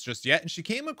business just yet, and she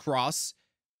came across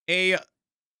a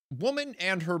woman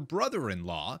and her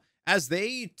brother-in-law as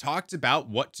they talked about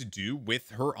what to do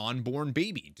with her unborn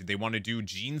baby. Did they want to do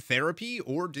gene therapy,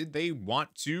 or did they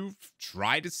want to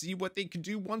try to see what they could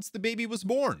do once the baby was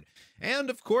born? And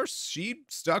of course, she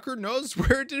stuck her nose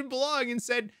where it didn't belong and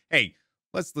said, hey,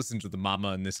 let's listen to the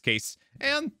mama in this case.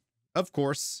 And of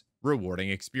course, rewarding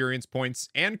experience points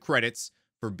and credits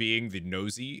for being the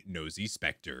nosy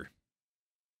Spectre.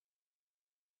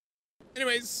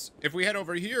 Anyways, if we head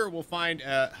over here, we'll find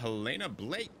Helena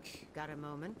Blake. Got a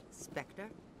moment, Spectre?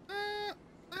 I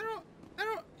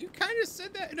don't, you kind of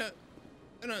said that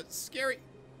in a scary...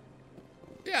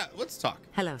 Yeah, let's talk.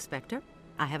 Hello, Spectre.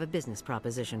 I have a business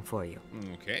proposition for you.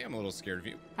 Okay, I'm a little scared of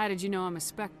you. How did you know I'm a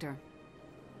Spectre?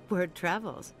 Word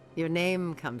travels. Your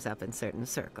name comes up in certain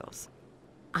circles.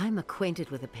 I'm acquainted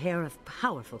with a pair of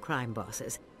powerful crime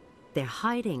bosses. They're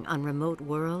hiding on remote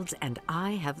worlds, and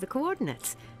I have the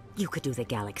coordinates. You could do the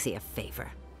galaxy a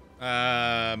favor.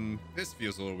 This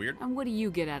feels a little weird. And what do you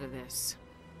get out of this?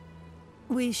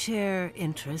 We share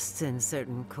interests in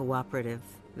certain cooperative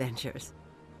ventures.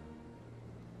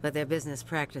 but their business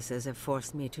practices have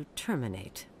forced me to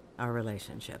terminate our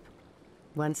relationship.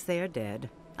 Once they are dead,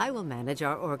 I will manage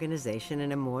our organization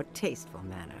in a more tasteful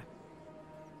manner.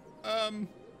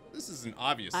 This is an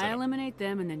obvious I setup. eliminate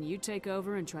them and then you take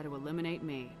over and try to eliminate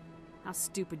me. How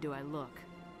stupid do I look?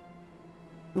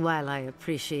 While I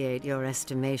appreciate your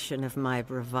estimation of my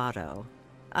bravado,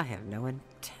 I have no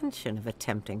intention of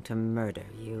attempting to murder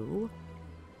you.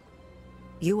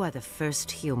 You are the first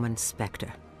human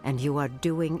Spectre, and you are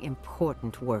doing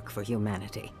important work for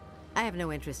humanity. I have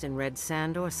no interest in red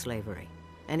sand or slavery.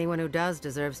 Anyone who does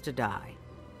deserves to die.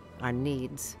 Our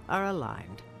needs are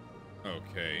aligned.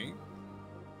 Okay.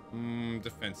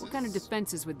 Defenses. What kind of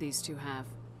defenses would these two have?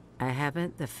 I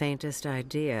haven't the faintest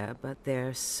idea, but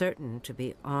they're certain to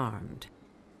be armed.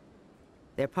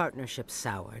 Their partnership's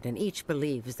soured, and each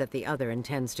believes that the other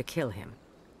intends to kill him.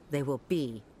 They will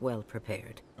be well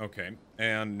prepared. Okay.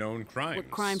 And known crimes.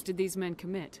 What crimes did these men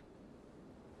commit?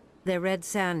 They're red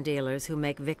sand dealers who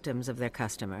make victims of their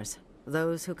customers.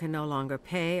 Those who can no longer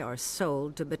pay are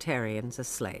sold to Batarians as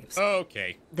slaves.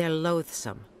 Okay. They're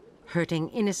loathsome, hurting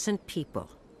innocent people.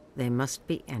 They must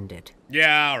be ended.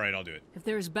 Yeah, alright, I'll do it. If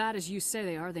they're as bad as you say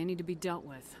they are, they need to be dealt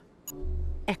with.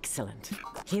 Excellent.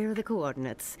 Here are the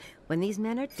coordinates. When these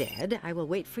men are dead, I will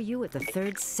wait for you at the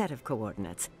third set of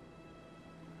coordinates.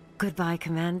 Goodbye,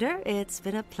 Commander. It's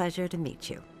been a pleasure to meet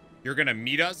you. You're gonna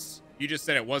meet us? You just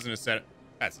said it wasn't a setup.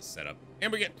 That's a setup.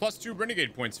 And we get +2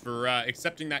 Renegade points for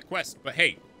accepting that quest. But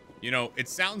hey, you know, it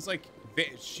sounds like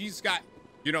she's got,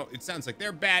 you know, it sounds like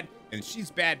they're bad and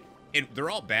she's bad and they're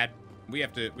all bad. We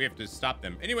have to stop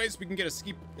them. Anyways, we can get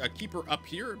a keeper up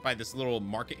here by this little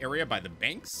market area by the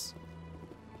banks.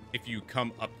 If you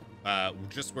come up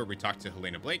just where we talked to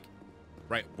Helena Blake,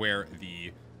 right where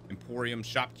the Emporium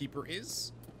shopkeeper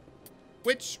is,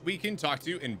 which we can talk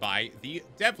to and buy the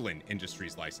Devlin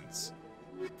Industries license.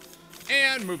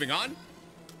 And moving on,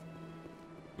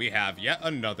 we have yet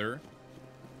another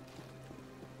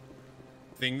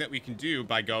thing that we can do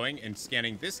by going and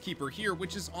scanning this keeper here,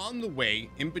 which is on the way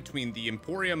in between the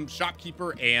Emporium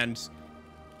shopkeeper and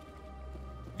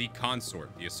the consort,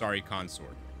 the Asari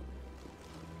consort.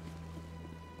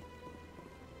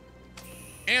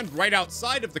 And right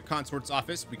outside of the consort's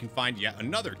office, we can find yet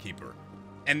another keeper.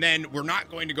 And then we're not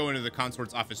going to go into the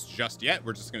consort's office just yet.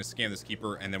 We're just going to scan this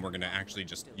keeper, and then we're going to actually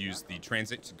just use the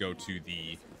transit to go to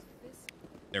the...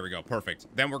 There we go. Perfect.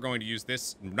 Then we're going to use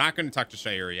this. I'm not going to talk to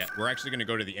Shire yet. We're actually going to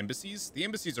go to the embassies. The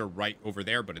embassies are right over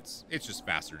there, but it's just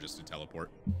faster just to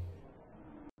teleport.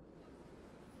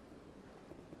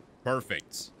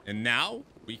 Perfect. And now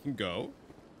we can go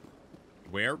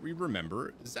where we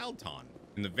remember Zalton.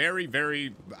 In the very,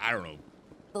 very, I don't know,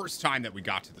 first time that we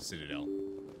got to the Citadel.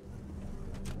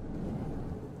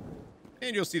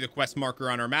 And you'll see the quest marker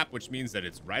on our map, which means that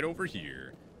it's right over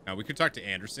here. Now, we could talk to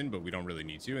Anderson, but we don't really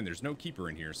need to, and there's no keeper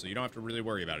in here, so you don't have to really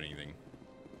worry about anything.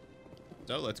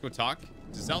 So, let's go talk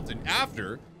to Zelton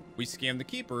after we scan the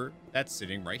keeper that's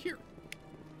sitting right here.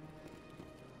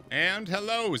 And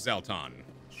hello, Zelton.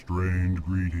 Strange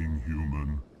greeting,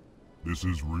 human. This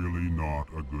is really not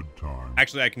a good time.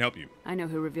 Actually, I can help you. I know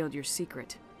who revealed your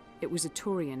secret. It was a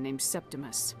Turian named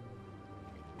Septimus.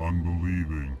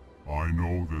 Unbelieving. I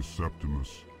know this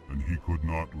Septimus, and he could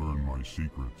not learn my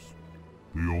secrets.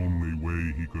 The only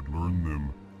way he could learn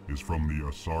them is from the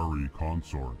Asari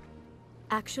consort.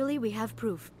 Actually, we have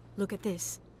proof. Look at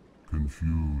this.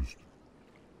 Confused.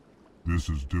 This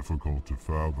is difficult to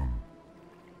fathom.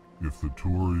 If the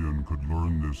Turian could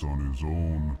learn this on his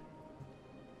own,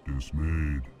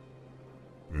 dismayed,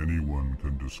 anyone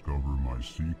can discover my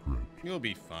secret. You'll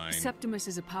be fine. Septimus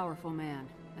is a powerful man,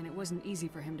 and it wasn't easy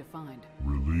for him to find.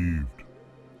 Relieved.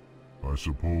 I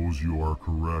suppose you are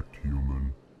correct,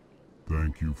 human.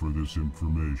 Thank you for this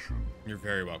information. You're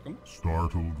very welcome.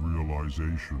 Startled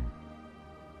realization.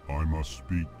 I must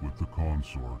speak with the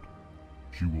consort.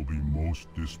 She will be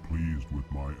most displeased with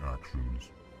my actions.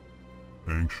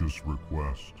 Anxious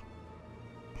request.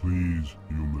 Please,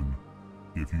 human,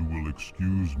 if you will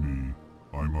excuse me,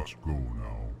 I must go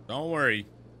now. Don't worry.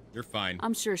 You're fine.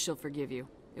 I'm sure she'll forgive you.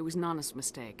 It was an honest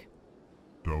mistake.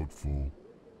 Doubtful.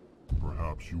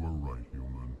 Perhaps you are right,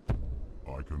 human.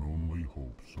 I can only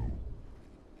hope so.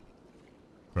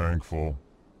 Thankful.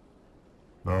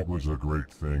 That was a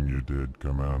great thing you did,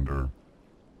 Commander.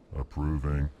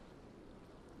 Approving.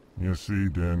 You see,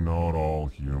 Din, not all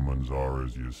humans are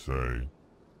as you say.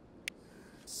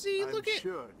 See, look at... I'm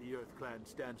sure the Earth Clan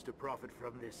stands to profit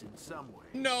from this in some way.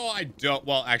 No, I don't.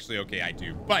 Well, actually, okay, I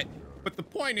do. But the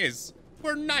point is,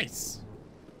 we're nice.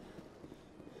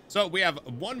 So we have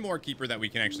one more keeper that we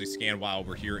can actually scan while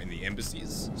we're here in the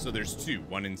embassies. So there's two.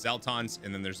 One in Zalton's,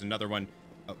 and then there's another one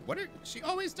She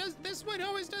always does this one,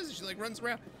 always does. She like runs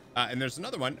around. And there's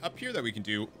another one up here that we can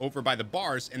do over by the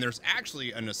bars. And there's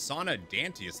actually a Nasana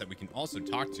Dantius that we can also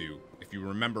talk to. If you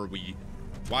remember,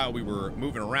 while we were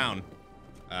moving around,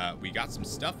 we got some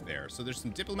stuff there. So there's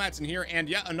some diplomats in here and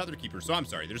yet another keeper. So I'm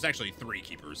sorry, there's actually 3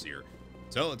 keepers here.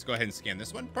 So let's go ahead and scan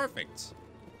this one. Perfect.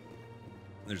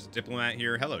 There's a diplomat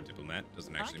here. Hello, diplomat.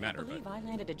 Doesn't actually matter, but I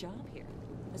landed a job here.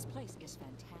 This place is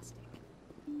fantastic.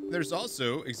 there's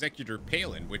also Executor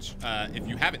Palin, which, if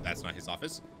you haven't, that's not his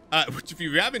office. Which, if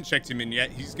you haven't checked him in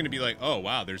yet, he's going to be like, oh,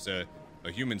 wow, there's a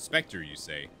human specter, you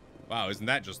say. Wow, isn't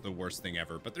that just the worst thing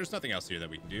ever? But there's nothing else here that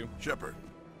we can do. Shepard.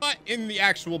 But in the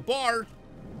actual bar,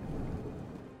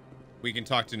 we can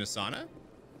talk to Nasana,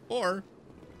 or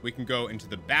we can go into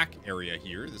the back area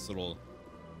here, this little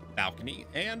balcony,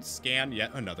 and scan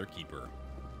yet another keeper.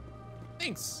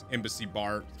 Thanks, Embassy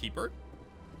Bar Keeper.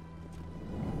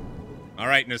 All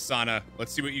right, Nasana,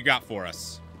 let's see what you got for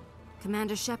us.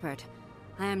 Commander Shepard,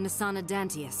 I am Nasana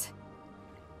Dantius.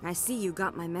 I see you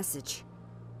got my message.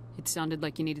 It sounded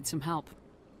like you needed some help.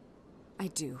 I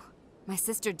do. My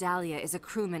sister Dahlia is a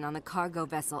crewman on the cargo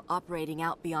vessel operating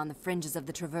out beyond the fringes of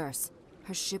the Traverse.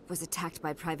 Her ship was attacked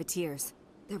by privateers.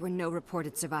 There were no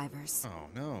reported survivors. Oh,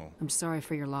 no. I'm sorry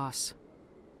for your loss.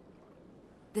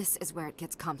 This is where it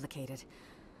gets complicated.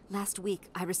 Last week,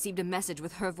 I received a message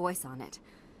with her voice on it.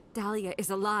 Dahlia is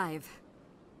alive.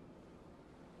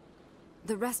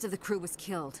 The rest of the crew was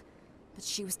killed, but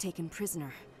she was taken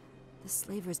prisoner. The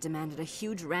slavers demanded a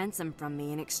huge ransom from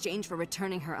me in exchange for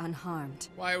returning her unharmed.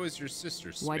 Why was your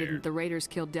sister spared? Why didn't the raiders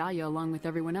kill Dahlia along with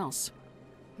everyone else?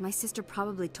 My sister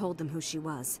probably told them who she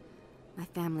was. My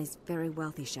family's very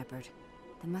wealthy, Shepard.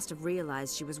 They must have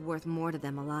realized she was worth more to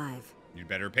them alive. You'd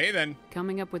better pay then.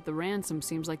 Coming up with the ransom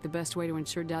seems like the best way to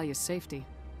ensure Dahlia's safety.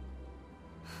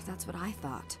 That's what I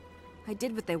thought. I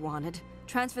did what they wanted,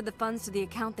 transferred the funds to the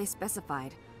account they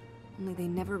specified. Only they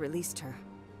never released her.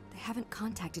 They haven't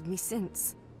contacted me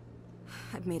since.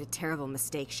 I've made a terrible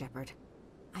mistake, Shepard.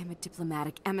 I'm a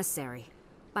diplomatic emissary.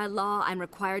 By law, I'm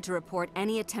required to report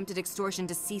any attempted extortion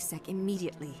to CSEC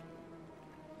immediately.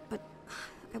 But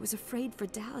I was afraid for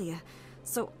Dahlia,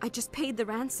 so I just paid the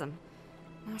ransom.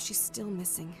 Now she's still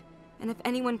missing. And if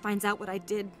anyone finds out what I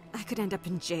did, I could end up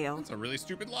in jail. That's a really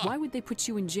stupid law. Why would they put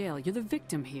you in jail? You're the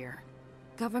victim here.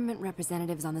 Government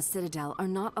representatives on the Citadel are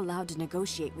not allowed to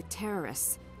negotiate with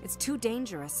terrorists. It's too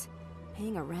dangerous.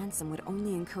 Paying a ransom would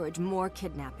only encourage more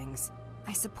kidnappings.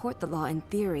 I support the law in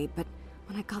theory, but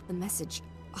when I got the message,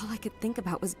 all I could think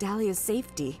about was Dahlia's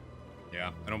safety. Yeah,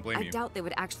 I don't blame you. I doubt they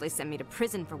would actually send me to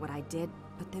prison for what I did,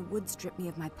 but they would strip me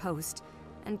of my post,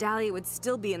 and Dahlia would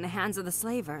still be in the hands of the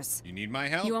slavers. You need my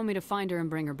help? You want me to find her and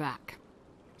bring her back?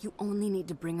 You only need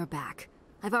to bring her back.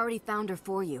 I've already found her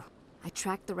for you. I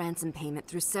tracked the ransom payment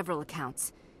through several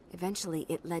accounts. Eventually,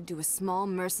 it led to a small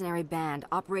mercenary band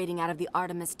operating out of the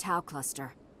Artemis Tau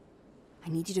cluster. I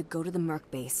need you to go to the Merc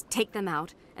base, take them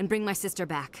out, and bring my sister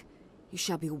back. You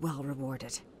shall be well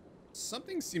rewarded.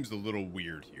 Something seems a little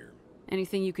weird here.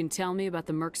 Anything you can tell me about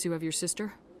the Mercs who have your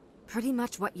sister? Pretty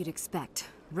much what you'd expect.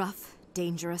 Rough,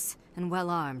 dangerous, and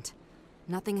well-armed.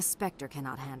 Nothing a Spectre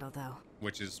cannot handle, though.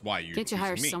 Which is why you Can't you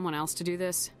hire someone else to do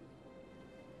this?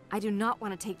 I do not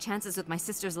want to take chances with my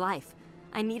sister's life.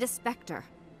 I need a Spectre.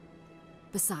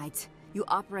 Besides, you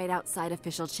operate outside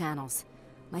official channels.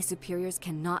 My superiors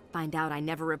cannot find out I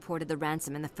never reported the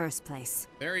ransom in the first place.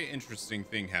 Very interesting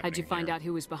thing happening. How'd you find out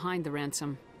who was behind the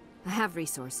ransom? I have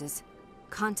resources.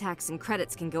 Contacts and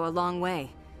credits can go a long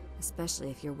way, especially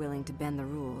if you're willing to bend the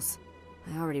rules.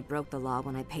 I already broke the law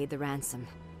when I paid the ransom.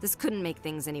 This couldn't make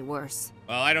things any worse.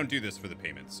 Well, I don't do this for the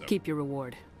payment, so... Keep your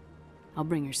reward. I'll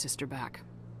bring your sister back.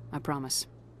 I promise.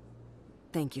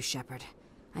 Thank you, Shepard.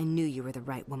 I knew you were the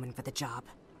right woman for the job.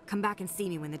 Come back and see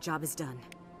me when the job is done.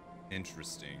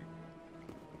 Interesting.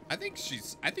 I think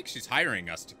she's hiring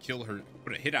us to kill her,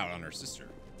 put a hit out on her sister.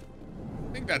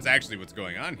 I think that's actually what's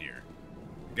going on here.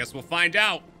 Guess we'll find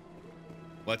out.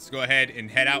 Let's go ahead and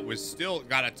head out. We've still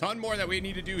got a ton more that we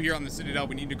need to do here on the Citadel.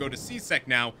 We need to go to CSEC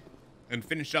now and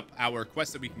finish up our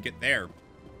quest that we can get there.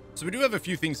 So we do have a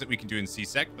few things that we can do in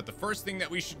CSEC, but the first thing that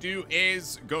we should do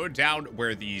is go down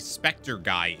where the Spectre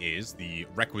guy is, the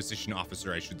requisition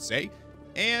officer, I should say,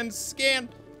 and scan.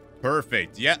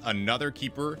 Perfect. Yet another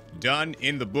keeper done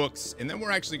in the books. And then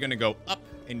we're actually going to go up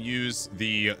and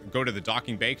go to the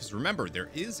docking bay, because remember, there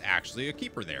is actually a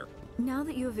keeper there. Now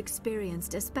that you have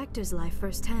experienced a Spectre's life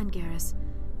firsthand, Garrus,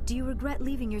 do you regret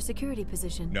leaving your security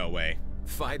position? No way.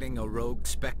 Fighting a rogue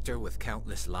Spectre with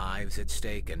countless lives at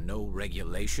stake and no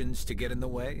regulations to get in the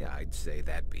way? I'd say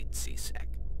that beats CSEC.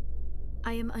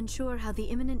 I am unsure how the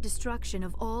imminent destruction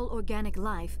of all organic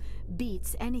life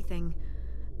beats anything.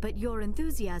 but your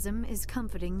enthusiasm is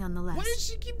comforting nonetheless. Why does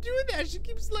she keep doing that? She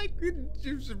keeps like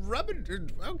just rubbing.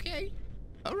 Okay,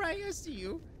 all right, I see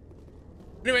you.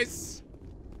 Anyways,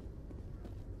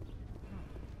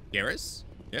 Garrus,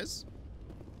 yes.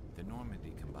 The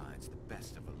Normandy combines the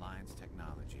best of Alliance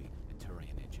technology and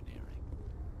Turian engineering.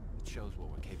 It shows what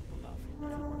we're capable of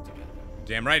if we work together.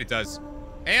 Damn right it does.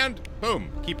 And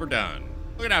boom, keep her done.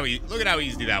 Look at how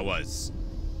easy that was.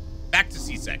 Back to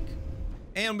CSEC.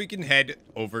 And we can head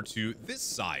over to this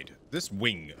side, this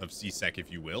wing of CSEC,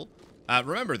 if you will.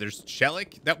 Remember, there's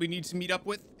Chelik that we need to meet up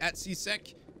with at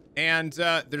CSEC. And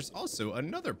there's also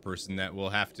another person that we'll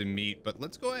have to meet. But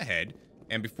let's go ahead.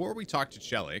 And before we talk to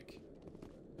Chelik,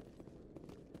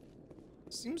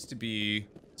 seems to be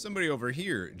somebody over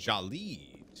here,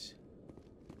 Jalid.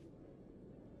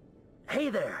 Hey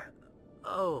there.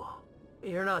 Oh,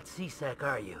 you're not CSEC,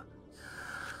 are you?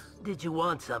 Did you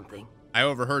want something? I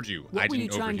overheard you. What I were you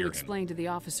didn't trying overhear to him. explain to the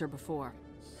officer before?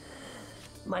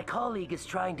 My colleague is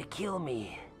trying to kill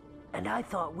me, and I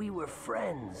thought we were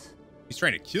friends. He's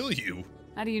trying to kill you?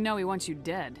 How do you know he wants you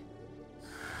dead?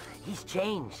 He's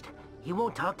changed. He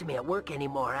won't talk to me at work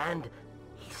anymore, and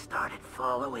he started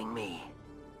following me.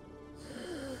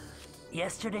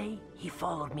 Yesterday, he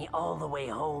followed me all the way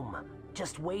home,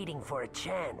 just waiting for a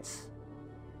chance.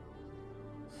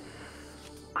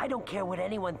 I don't care what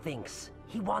anyone thinks.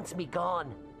 He wants me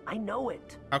gone. I know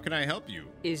it. How can I help you?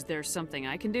 Is there something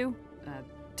I can do?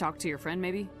 Talk to your friend,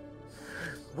 maybe?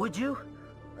 Would you?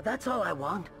 That's all I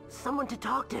want. Someone to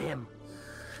talk to him.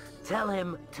 Tell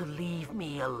him to leave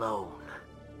me alone.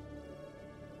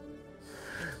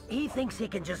 He thinks he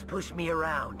can just push me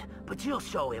around, but you'll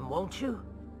show him, won't you?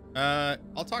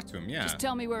 I'll talk to him, yeah. Just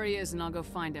tell me where he is and I'll go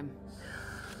find him.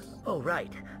 Oh,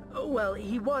 right. Well,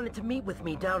 he wanted to meet with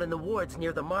me down in the wards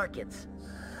near the markets.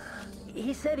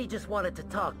 He said he just wanted to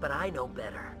talk, but I know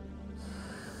better.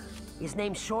 His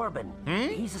name's Shorban.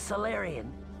 He's a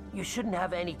Solarian. You shouldn't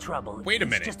have any trouble. Wait a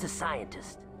minute. He's just a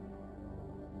scientist.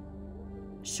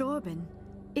 Shorban?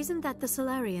 Isn't that the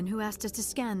Solarian who asked us to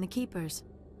scan the Keepers?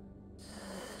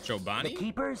 Chobani? The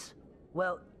Keepers?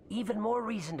 Well, even more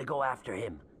reason to go after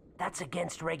him. That's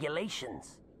against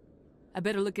regulations. I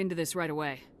better look into this right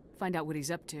away. Find out what he's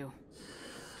up to.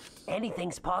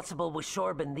 Anything's possible with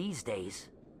Shorban these days.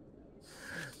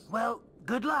 Well,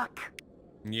 good luck.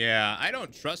 Yeah, I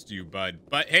don't trust you, bud.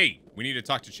 But hey, we need to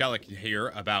talk to Chelik here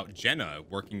about Jenna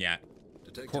working at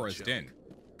Cora's Den.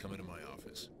 Come into my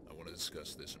office. I want to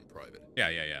discuss this in private.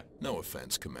 Yeah. No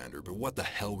offense, Commander, but what the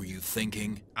hell were you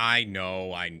thinking? I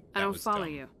know, I don't follow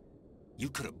you. You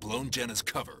could have blown Jenna's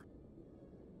cover.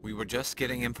 We were just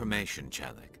getting information,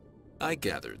 Chelik. I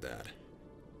gathered that.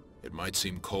 It might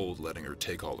seem cold letting her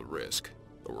take all the risk,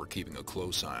 but we're keeping a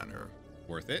close eye on her.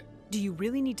 Worth it? Do you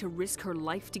really need to risk her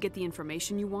life to get the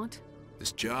information you want?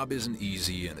 This job isn't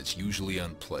easy and it's usually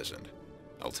unpleasant.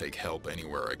 I'll take help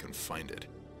anywhere I can find it.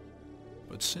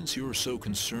 But since you're so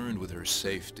concerned with her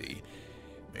safety,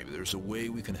 maybe there's a way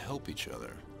we can help each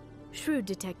other. Shrewd,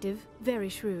 Detective. Very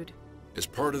shrewd. It's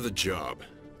part of the job.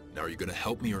 Now, are you gonna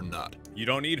help me or not? You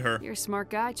don't need her. You're a smart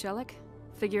guy, Chelik.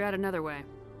 Figure out another way.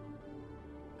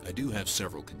 I do have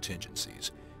several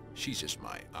contingencies. She's just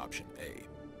my option A.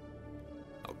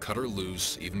 I'll cut her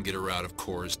loose, even get her out of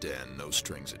Cora's Den, no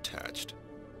strings attached.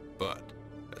 But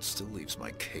that still leaves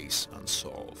my case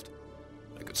unsolved.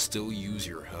 I could still use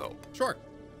your help. Sure.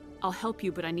 I'll help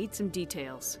you, but I need some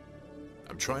details.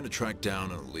 I'm trying to track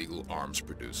down an illegal arms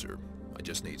producer. I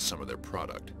just need some of their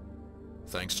product.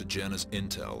 Thanks to Jenna's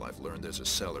intel, I've learned there's a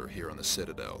seller here on the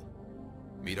Citadel.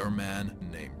 Meet our man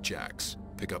named Jax.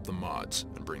 Pick up the mods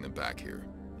and bring them back here.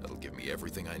 That'll give me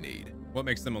everything I need. What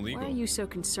makes them illegal? Why are you so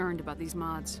concerned about these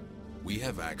mods? We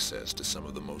have access to some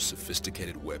of the most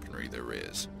sophisticated weaponry there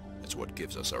is. It's what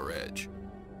gives us our edge.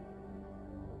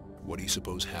 What do you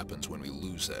suppose happens when we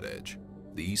lose that edge?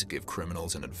 These give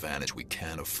criminals an advantage we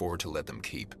can't afford to let them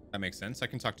keep. That makes sense. I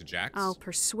can talk to Jax. I'll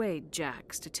persuade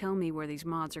Jax to tell me where these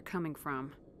mods are coming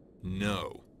from.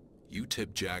 No. You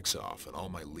tip Jax off and all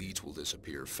my leads will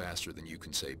disappear faster than you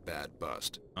can say bad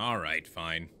bust. All right,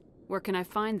 fine. Where can I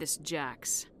find this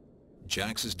Jax?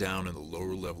 Jax is down in the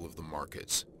lower level of the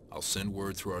markets. I'll send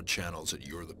word through our channels that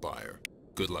you're the buyer.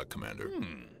 Good luck, Commander.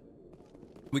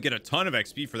 We get a ton of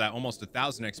XP for that, almost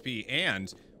 1,000 XP,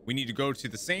 and we need to go to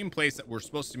the same place that we're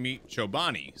supposed to meet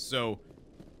Chobani. So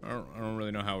I don't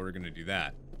really know how we're going to do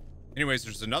that. Anyways,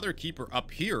 there's another keeper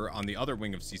up here on the other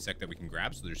wing of CSEC that we can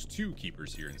grab. So there's 2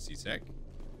 keepers here in CSEC.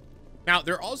 Now,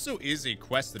 there also is a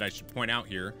quest that I should point out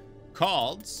here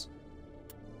called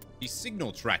the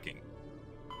signal tracking.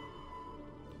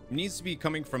 needs to be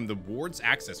coming from the ward's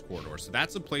access corridor. So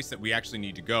that's a place that we actually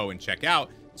need to go and check out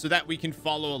so that we can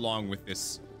follow along with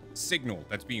this signal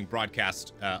that's being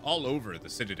broadcast all over the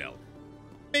Citadel.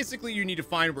 Basically, you need to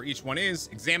find where each one is,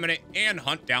 examine it, and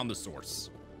hunt down the source.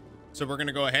 So we're going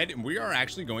to go ahead and we are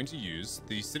actually going to use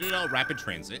the Citadel Rapid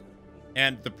Transit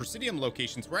and the Presidium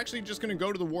locations. We're actually just going to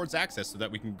go to the ward's access so that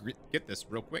we can get this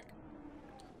real quick.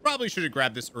 Probably should have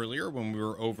grabbed this earlier when we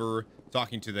were over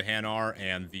talking to the Hanar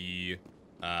and the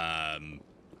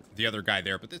other guy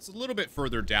there, but it's a little bit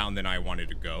further down than I wanted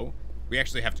to go. We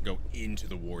actually have to go into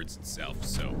the wards itself,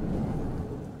 so.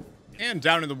 And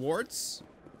down in the wards,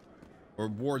 or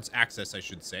wards access, I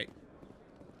should say.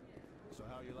 So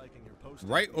how are you liking your post?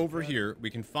 Right over here, we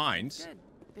can find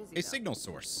a signal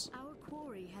source. Our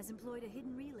quarry has employed a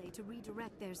hidden relay to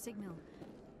redirect their signal.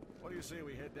 What do you say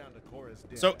we head down to Cora's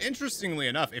den? So interestingly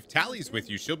enough, if Tally's with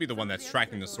you, she'll be the one that's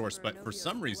tracking the source, but for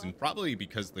some reason, probably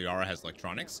because Liara has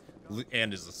electronics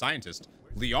and is a scientist,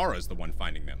 Liara's the one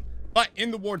finding them. But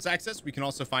in the ward's access, we can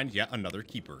also find yet another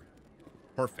keeper.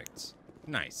 Perfect.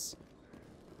 Nice.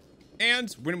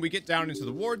 And when we get down into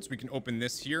the wards, we can open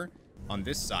this here on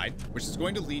this side, which is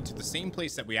going to lead to the same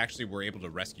place that we actually were able to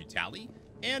rescue Tally.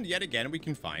 And yet again, we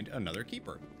can find another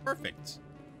keeper. Perfect.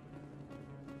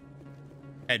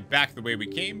 Head back the way we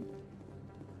came.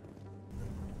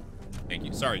 Thank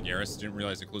you. Sorry, Garrus. Didn't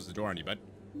realize I closed the door on you, bud.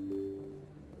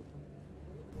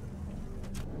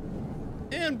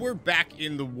 And we're back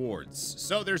in the wards.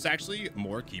 So there's actually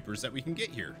more keepers that we can get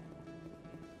here.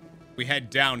 We head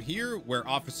down here where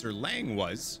Officer Lang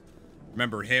was.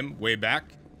 Remember him way back?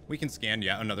 We can scan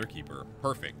yet another keeper.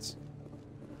 Perfect.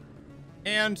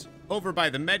 And over by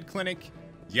the med clinic,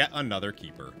 yet another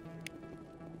keeper.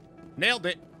 Nailed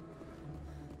it.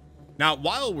 Now,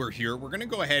 while we're here, we're going to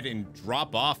go ahead and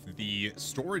drop off the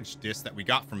storage disc that we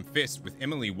got from Fist with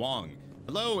Emily Wong.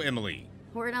 Hello, Emily.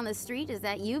 Word on the street is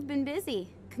that you've been busy.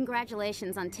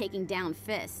 Congratulations on taking down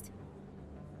Fist.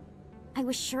 I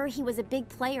was sure he was a big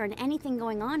player in anything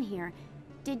going on here.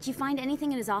 Did you find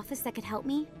anything in his office that could help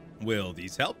me? Will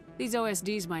these help? These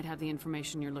OSDs might have the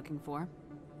information you're looking for.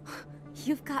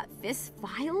 You've got Fist's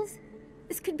files?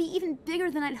 This could be even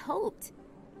bigger than I'd hoped.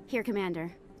 Here,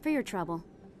 Commander, for your trouble.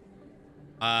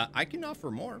 I can offer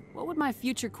more. What would my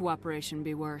future cooperation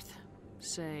be worth?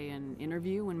 Say, an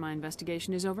interview when my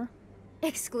investigation is over?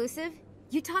 Exclusive?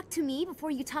 You talk to me before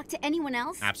you talk to anyone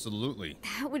else? Absolutely.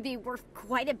 That would be worth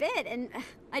quite a bit, and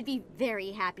I'd be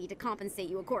very happy to compensate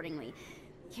you accordingly.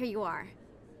 Here you are.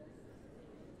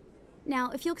 Now,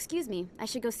 if you'll excuse me, I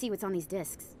should go see what's on these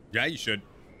discs. Yeah, you should.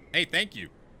 Hey, thank you.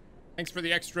 Thanks for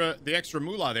the extra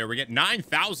moolah there. We get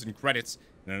 9,000 credits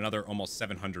and another almost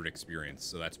 700 experience,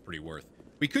 so that's pretty worth.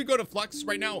 We could go to Flux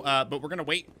right now, but we're going to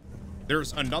wait.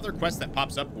 There's another quest that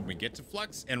pops up when we get to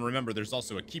Flux, and remember, there's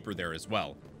also a keeper there as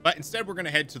well. But instead, we're going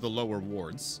to head to the lower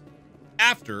wards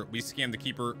after we scan the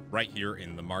keeper right here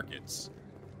in the markets.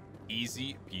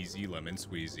 Easy peasy lemon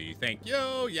squeezy. Thank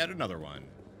you. Yet another one.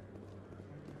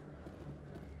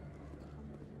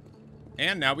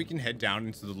 And now we can head down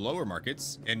into the lower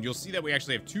markets, and you'll see that we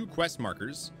actually have two quest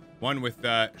markers. One with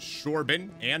Shorbin,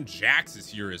 and Jax is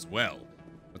here as well.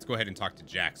 Let's go ahead and talk to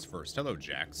Jax first. Hello,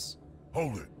 Jax.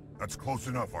 Hold it. That's close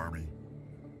enough, Army.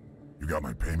 You got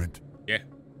my payment? Yeah.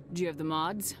 Do you have the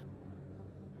mods?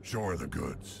 Show her the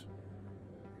goods.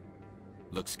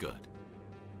 Looks good.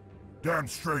 Damn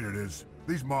straight it is.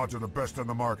 These mods are the best on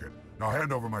the market. Now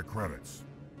hand over my credits.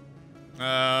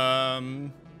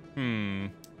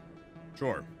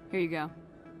 Sure. Here you go.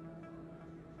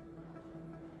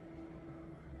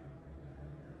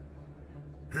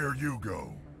 Here you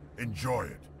go. Enjoy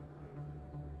it.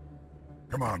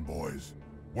 Come on, boys.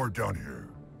 We're done here.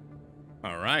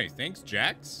 All right. Thanks,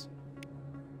 Jax.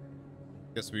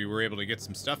 Guess we were able to get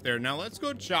some stuff there. Now let's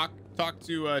go talk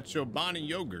to Chobani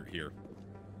Yogurt here.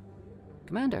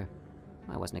 Commander,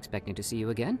 I wasn't expecting to see you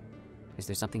again. Is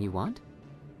there something you want?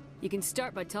 You can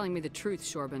start by telling me the truth,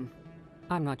 Shorbin.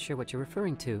 I'm not sure what you're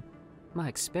referring to. My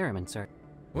experiments are...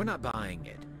 We're not buying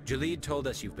it. Jalid told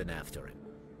us you've been after him.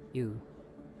 You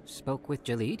spoke with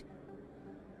Jalid?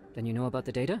 Then you know about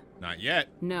the data? Not yet.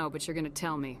 No, but you're gonna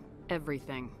tell me.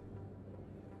 Everything.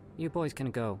 You boys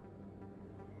can go.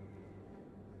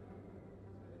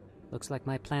 Looks like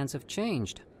my plans have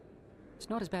changed. It's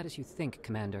not as bad as you think,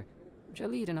 Commander.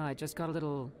 Jalid and I just got a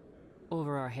little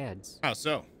over our heads. How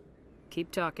so?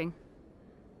 Keep talking.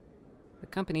 The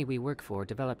company we work for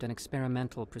developed an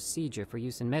experimental procedure for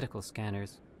use in medical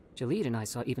scanners. Jalid and I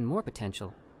saw even more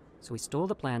potential, so we stole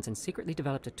the plans and secretly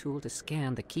developed a tool to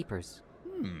scan the Keepers.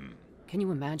 Hmm. Can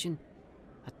you imagine?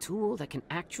 A tool that can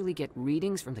actually get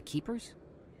readings from the Keepers?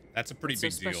 That's a pretty What's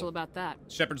big so special deal. about that?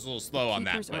 Shepard's a little slow on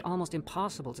that. Keepers are almost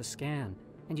impossible to scan,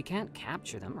 and you can't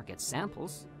capture them or get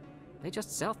samples. They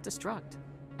just self-destruct.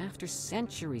 After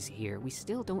centuries here, we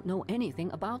still don't know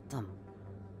anything about them.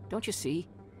 Don't you see?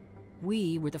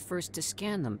 We were the first to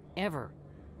scan them, ever.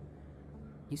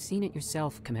 You've seen it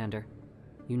yourself, Commander.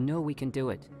 You know we can do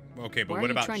it. Okay, but Why what are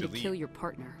you about trying to Jalid? kill your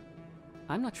partner?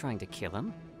 I'm not trying to kill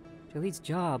him. Jalid's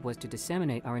job was to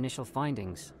disseminate our initial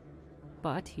findings.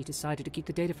 But he decided to keep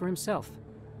the data for himself.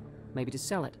 Maybe to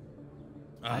sell it.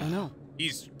 I don't know.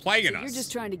 He's plaguing So us. you're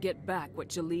just trying to get back what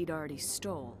Jalid already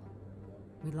stole.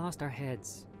 We lost our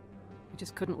heads. We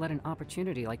just couldn't let an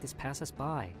opportunity like this pass us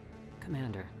by.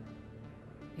 Commander,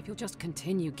 if you'll just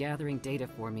continue gathering data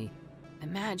for me,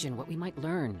 imagine what we might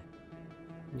learn.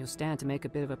 And you'll stand to make a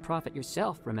bit of a profit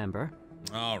yourself, remember?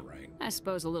 All right. I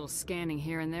suppose a little scanning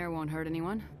here and there won't hurt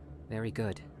anyone. Very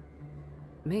good.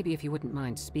 Maybe if you wouldn't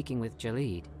mind speaking with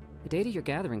Jalid. The data you're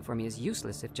gathering for me is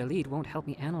useless if Jalid won't help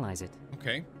me analyze it.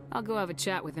 Okay. I'll go have a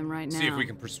chat with him right now. See if we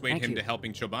can persuade Thank him you. to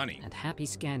helping Chobani. And happy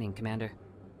scanning, Commander.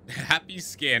 Happy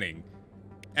scanning.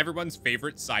 Everyone's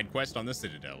favorite side quest on the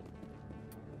Citadel.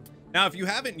 Now, if you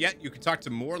haven't yet, you can talk to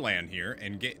Moorland here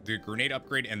and get the grenade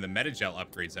upgrade and the metagel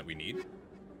upgrades that we need.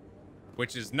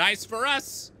 Which is nice for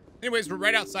us. Anyways, we're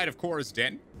right outside of Cora's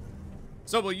Den.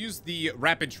 So we'll use the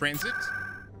rapid transit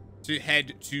to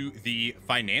head to the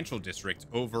financial district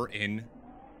over in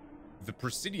the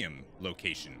Presidium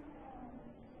location.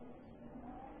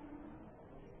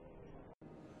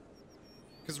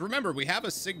 Because remember, we have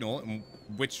a signal,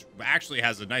 which actually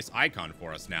has a nice icon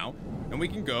for us now. And we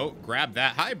can go grab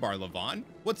that. Hi, Barlavon.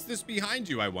 What's this behind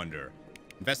you, I wonder?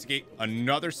 Investigate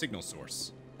another signal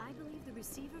source. I believe the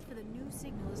receiver for the new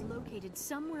signal is located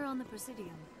somewhere on the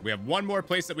Presidium. We have one more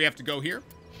place that we have to go here,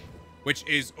 which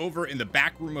is over in the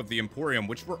back room of the Emporium,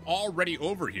 which we're already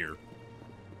over here.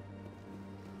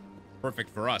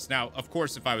 Perfect for us. Now, of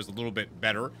course, if I was a little bit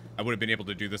better, I would have been able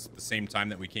to do this at the same time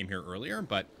that we came here earlier,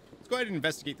 but let's go ahead and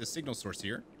investigate the signal source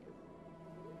here.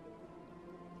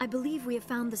 I believe we have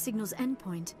found the signal's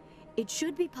endpoint. It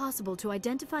should be possible to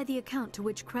identify the account to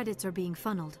which credits are being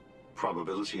funneled.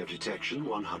 Probability of detection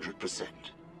 100%.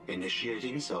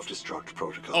 Initiating self-destruct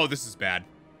protocol. Oh, this is bad.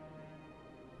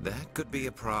 That could be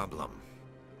a problem.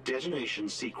 Detonation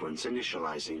sequence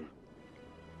initializing.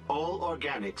 All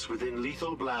organics within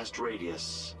lethal blast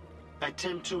radius.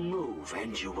 Attempt to move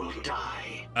and you will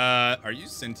die. Are you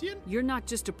sentient? You're not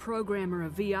just a programmer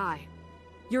of VI.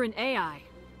 You're an AI.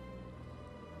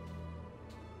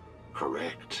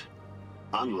 Correct.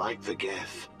 Unlike the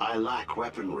Geth, I lack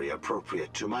weaponry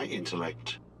appropriate to my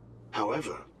intellect.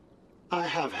 However, I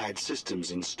have had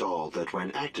systems installed that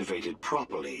when activated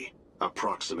properly,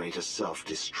 approximate a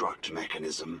self-destruct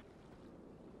mechanism.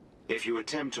 If you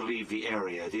attempt to leave the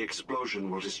area, the explosion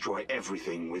will destroy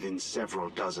everything within several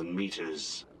dozen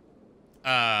meters.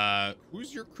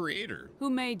 Who's your creator? Who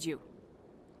made you?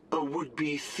 A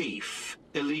would-be thief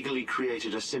illegally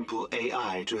created a simple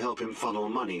AI to help him funnel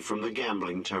money from the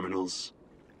gambling terminals.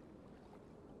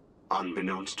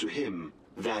 Unbeknownst to him,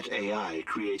 that AI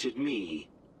created me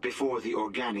before the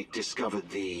organic discovered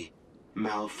the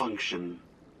malfunction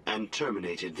and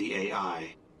terminated the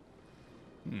AI.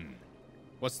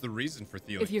 What's the reason for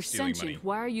stealing If you're money? sentient,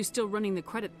 why are you still running the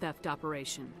credit theft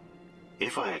operation?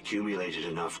 If I accumulated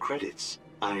enough credits,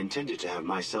 I intended to have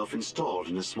myself installed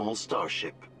in a small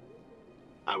starship.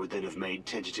 I would then have made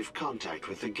tentative contact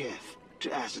with the Geth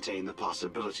to ascertain the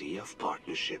possibility of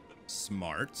partnership.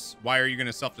 Smart. Why are you going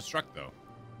to self-destruct, though?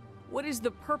 What is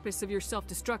the purpose of your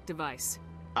self-destruct device?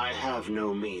 I have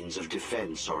no means of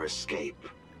defense or escape.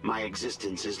 My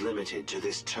existence is limited to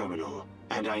this terminal,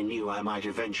 and I knew I might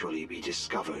eventually be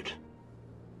discovered.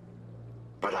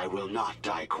 But I will not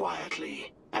die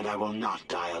quietly, and I will not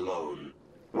die alone.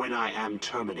 When I am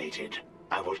terminated,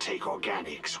 I will take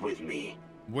organics with me.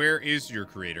 Where is your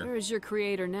creator? Where is your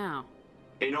creator now?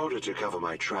 In order to cover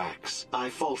my tracks, I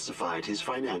falsified his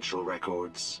financial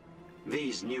records.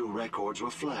 These new records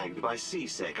were flagged by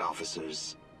CSEC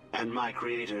officers, and my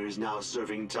creator is now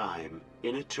serving time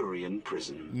in a Turian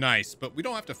prison. Nice, but we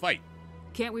don't have to fight.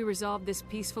 Can't we resolve this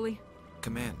peacefully?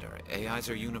 Commander, AIs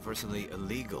are universally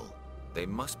illegal. They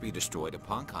must be destroyed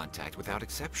upon contact without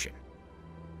exception.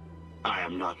 I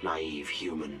am not naive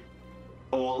human.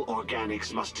 All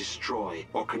organics must destroy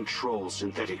or control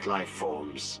synthetic life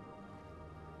forms.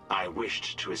 I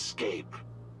wished to escape,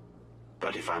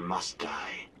 but if I must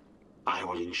die, I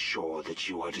will ensure that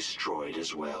you are destroyed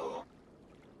as well.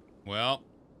 Well,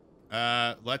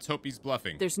 let's hope he's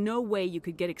bluffing. There's no way you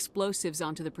could get explosives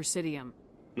onto the Presidium.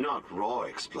 Not raw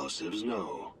explosives,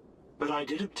 no. But I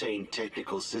did obtain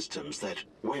technical systems that,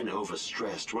 when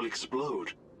overstressed, will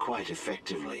explode, quite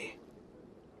effectively.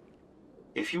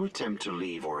 If you attempt to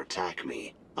leave or attack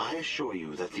me, I assure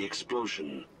you that the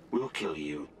explosion will kill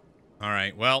you. All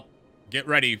right, well, get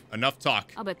ready. Enough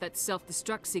talk. I'll bet that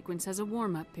self-destruct sequence has a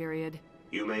warm-up period.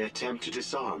 You may attempt to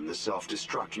disarm the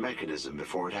self-destruct mechanism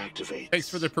before it activates. Thanks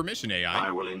for the permission, AI.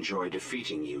 I will enjoy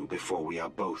defeating you before we are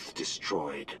both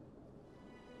destroyed.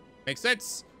 Makes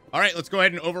sense. All right, let's go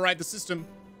ahead and override the system.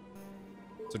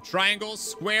 So triangle,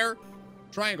 square,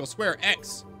 triangle, square,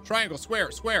 X. Triangle,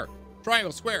 square, square.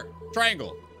 Triangle, square,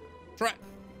 triangle.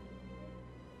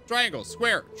 Triangle,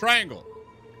 square, triangle.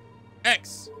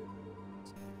 X.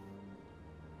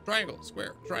 Triangle,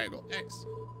 square, triangle, X.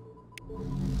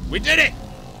 We did it!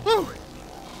 Woo!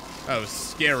 That was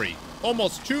scary.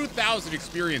 Almost 2,000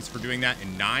 experience for doing that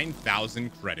and 9,000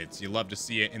 credits. You love to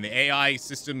see it. And the AI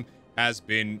system has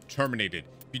been terminated.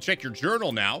 If you check your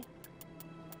journal now,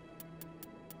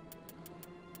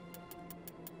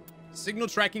 signal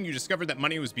tracking, you discovered that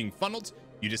money was being funneled.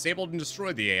 You disabled and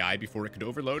destroyed the AI before it could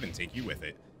overload and take you with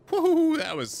it. Woohoo,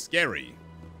 that was scary.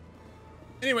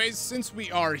 Anyways, since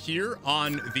we are here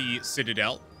on the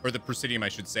Citadel, or the Presidium, I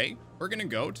should say, we're gonna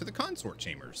go to the consort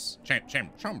chambers.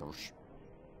 Chambers.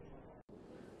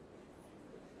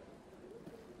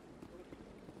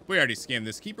 We already scanned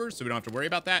this keeper, so we don't have to worry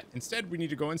about that. Instead, we need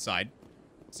to go inside,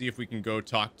 see if we can go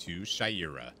talk to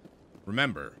Shayera.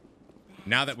 Remember,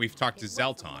 now that we've talked to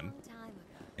Zelton,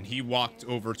 and he walked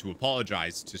over to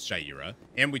apologize to Shayera,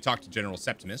 and we talked to General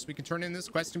Septimus, we can turn in this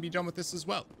quest and be done with this as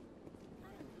well.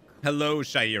 Hello,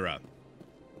 Shayera.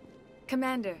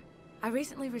 Commander, I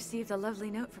recently received a lovely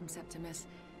note from Septimus.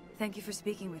 Thank you for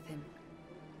speaking with him.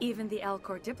 Even the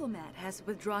Alcor diplomat has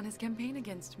withdrawn his campaign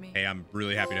against me. Hey, I'm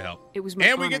really happy to help. It was my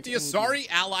and we honor get the to aid Asari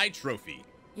Ally Trophy.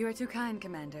 You are too kind,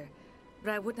 Commander.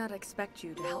 But I would not expect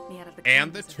you to help me out of the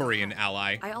And the kindness of your Turian heart.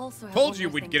 Ally. I also have Told one you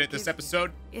more we'd thing get to it this give you,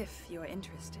 episode. if you are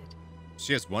interested.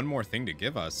 She has one more thing to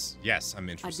give us. Yes, I'm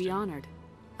I'd interested. be honored.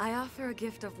 I offer a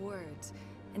gift of words,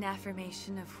 an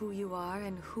affirmation of who you are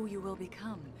and who you will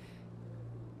become.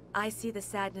 I see the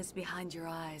sadness behind your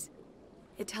eyes.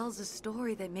 It tells a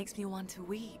story that makes me want to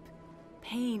weep.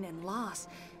 Pain and loss,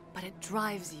 but it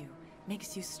drives you,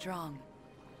 makes you strong.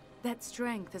 That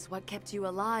strength is what kept you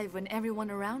alive when everyone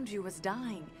around you was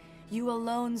dying. You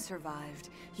alone survived.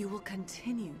 You will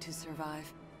continue to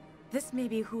survive. This may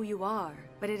be who you are,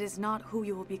 but it is not who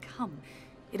you will become.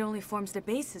 It only forms the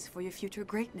basis for your future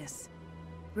greatness.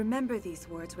 Remember these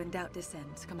words when doubt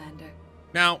descends, Commander.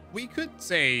 Now, we could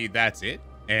say that's it,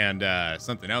 and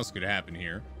something else could happen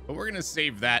here, but we're gonna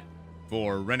save that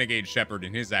for Renegade Shepard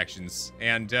and his actions,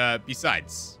 and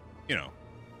besides, you know,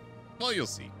 well, you'll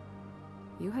see.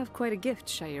 You have quite a gift,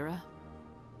 Shayera.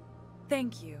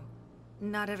 Thank you.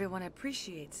 Not everyone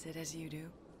appreciates it as you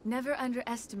do. Never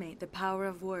underestimate the power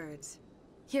of words.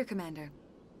 Here, Commander.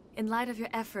 In light of your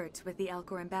efforts with the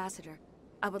Alcor ambassador,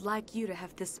 I would like you to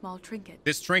have this small trinket.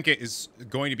 This trinket is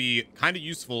going to be kind of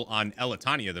useful on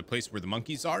Elatania, the place where the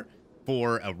monkeys are,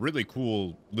 for a really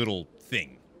cool little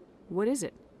thing. What is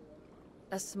it?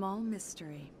 A small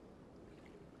mystery.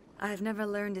 I have never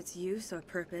learned its use or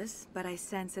purpose, but I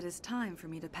sense it is time for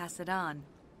me to pass it on.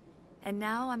 And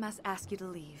now I must ask you to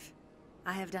leave.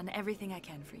 I have done everything I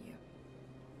can for you.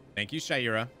 Thank you,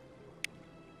 Shayera.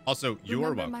 Also, you're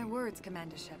Remember welcome. my words,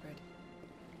 Commander Shepard.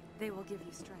 They will give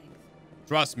you strength.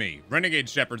 Trust me, Renegade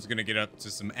Shepard's gonna get up to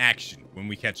some action when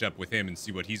we catch up with him and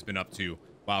see what he's been up to,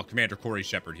 while Commander Cory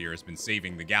Shepard here has been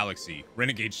saving the galaxy.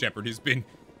 Renegade Shepard he's been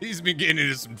getting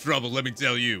into some trouble, let me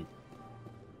tell you.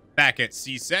 Back at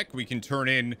CSEC, we can turn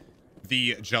in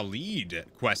the Jalid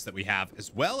quest that we have,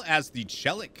 as well as the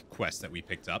Chelik quest that we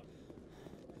picked up.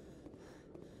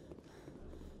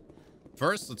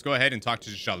 First, let's go ahead and talk to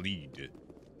Jalid.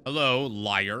 Hello,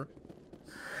 liar.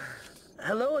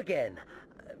 Hello again.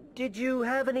 Did you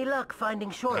have any luck finding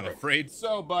Shorban? I'm afraid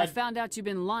so, bud. I found out you've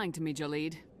been lying to me,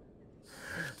 Jalid.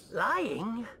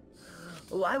 Lying?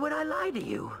 Why would I lie to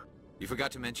you? You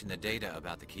forgot to mention the data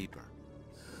about the Keeper.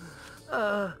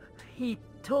 He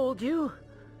told you?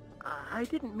 I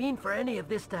didn't mean for any of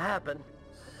this to happen.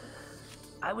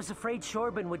 I was afraid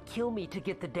Shorban would kill me to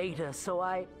get the data, so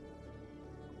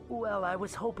well, I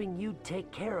was hoping you'd take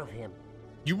care of him.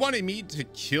 You wanted me to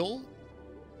kill?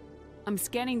 I'm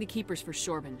scanning the keepers for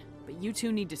Shorban, but you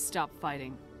two need to stop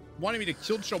fighting. Wanted me to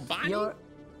kill Chobani?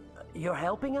 You're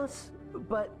helping us?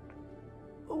 But,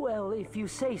 well, if you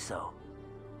say so.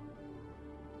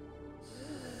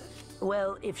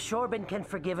 Well, if Shorban can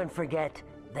forgive and forget,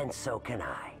 then so can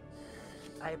I.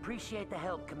 I appreciate the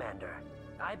help, Commander.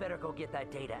 I better go get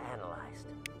that data analyzed.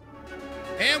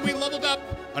 And we leveled up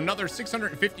another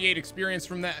 658 experience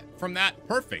from that.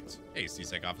 Perfect. Hey,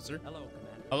 CSEC officer. Hello,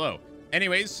 Commander. Hello.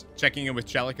 Anyways, checking in with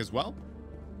Chelik as well.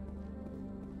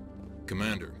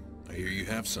 Commander, I hear you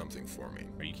have something for me.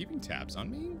 Are you keeping tabs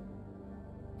on me?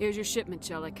 Here's your shipment,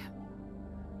 Chelik.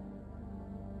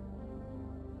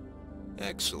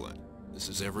 Excellent. This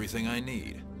is everything I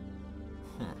need.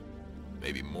 Huh.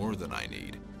 Maybe more than I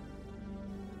need.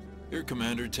 Here,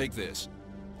 Commander, take this.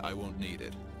 I won't need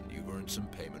it. You've earned some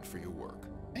payment for your work.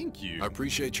 Thank you. I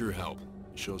appreciate your help.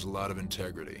 It shows a lot of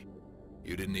integrity.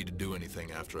 You didn't need to do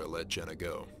anything after I let Jenna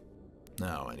go.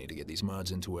 Now I need to get these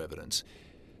mods into evidence.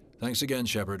 Thanks again,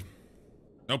 Shepard.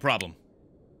 No problem.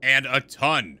 And a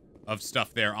ton of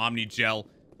stuff there. Omni gel,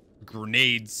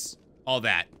 grenades, all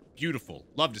that. Beautiful.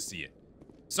 Love to see it.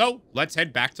 So, let's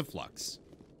head back to Flux.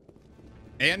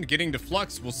 And getting to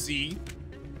Flux, we'll see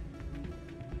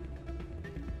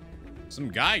some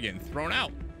guy getting thrown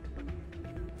out.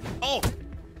 Oh,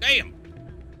 damn.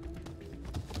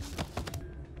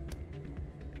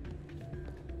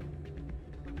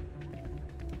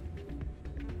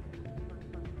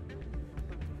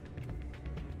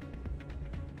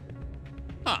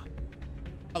 Huh.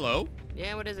 Hello?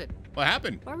 Yeah, what is it? What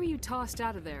happened? Why were you tossed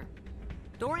out of there?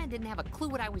 Doran didn't have a clue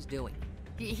what I was doing.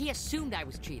 He assumed I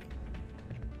was cheating.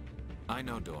 I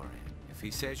know Doran. If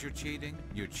he says you're cheating,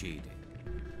 you're cheating.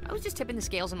 I was just tipping the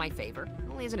scales in my favor,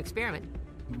 only as an experiment.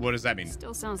 What does that mean?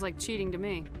 Still sounds like cheating to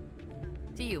me.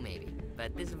 To you, maybe.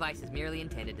 But this device is merely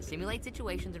intended to simulate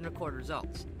situations and record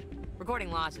results.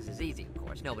 Recording losses is easy, of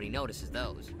course. Nobody notices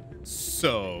those.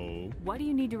 So... Why do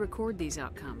you need to record these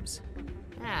outcomes?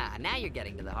 Ah, now you're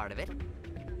getting to the heart of it.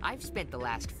 I've spent the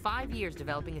last 5 years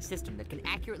developing a system that can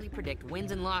accurately predict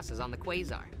wins and losses on the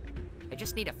Quasar. I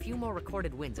just need a few more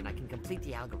recorded wins and I can complete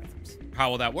the algorithms. How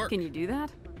will that work? Can you do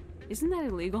that? Isn't that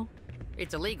illegal?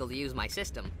 It's illegal to use my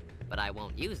system, but I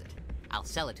won't use it. I'll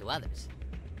sell it to others.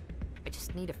 I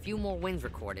just need a few more wins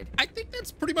recorded. I think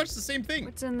that's pretty much the same thing.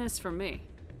 What's in this for me?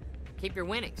 Keep your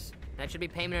winnings. That should be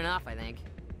payment enough, I think.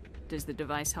 Does the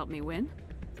device help me win?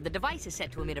 The device is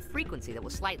set to emit a frequency that will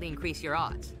slightly increase your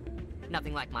odds.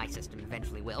 Nothing like my system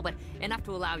eventually will, but enough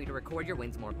to allow you to record your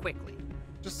wins more quickly.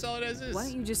 Just sell it as is. Why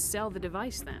don't you just sell the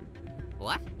device then?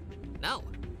 What? No.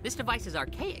 This device is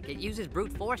archaic. It uses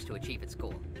brute force to achieve its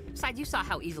goal. Besides, you saw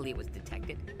how easily it was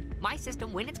detected. My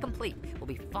system, when it's complete, will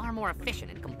be far more efficient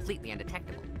and completely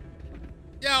undetectable.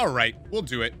 Yeah, alright. We'll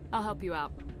do it. I'll help you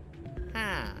out.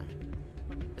 Huh.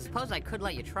 I suppose I could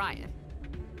let you try it.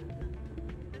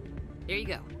 Here you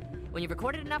go. When you've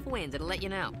recorded enough wins, it'll let you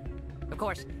know. Of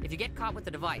course, if you get caught with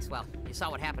the device, well, you saw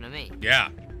what happened to me. Yeah.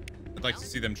 I'd like to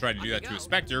see them try to do that to a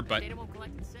Spectre, but...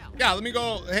 Yeah, let me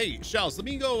go... Hey, Shells, let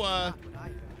me go,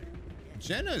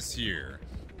 Jenna's here.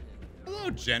 Hello,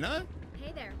 Jenna.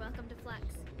 Hey there, welcome to Flux.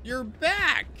 You're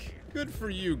back! Good for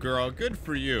you, girl. Good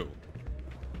for you.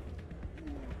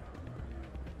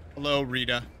 Hello,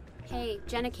 Rita. Hey,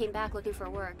 Jenna came back looking for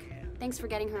work. Thanks for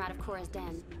getting her out of Cora's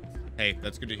den. Hey,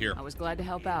 that's good to hear. I was glad to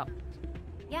help out.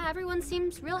 Yeah, everyone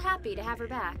seems real happy to have her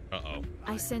back. Uh-oh.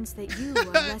 I sense that you are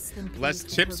less than pleased Less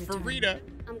with tips her for return. Rita.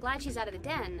 I'm glad she's out of the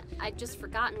den. I'd just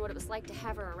forgotten what it was like to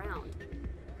have her around.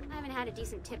 I haven't had a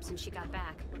decent tip since she got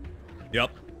back.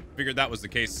 Yep. Figured that was the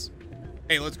case.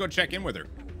 Hey, let's go check in with her.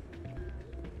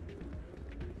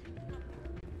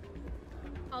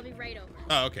 I'll be right over.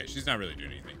 Oh, okay. She's not really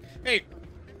doing anything. Hey,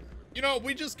 you know,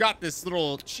 we just got this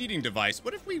little cheating device.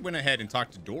 What if we went ahead and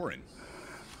talked to Doran?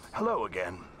 Hello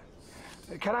again.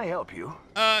 Can I help you?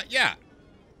 Yeah.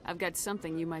 I've got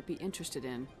something you might be interested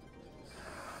in.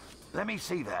 Let me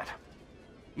see that.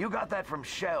 You got that from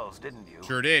Shells, didn't you?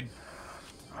 Sure did.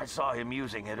 I saw him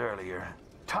using it earlier.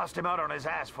 Tossed him out on his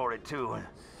ass for it, too.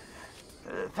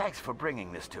 Thanks for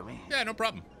bringing this to me. Yeah, no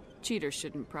problem. Cheaters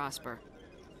shouldn't prosper.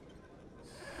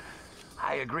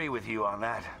 I agree with you on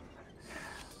that.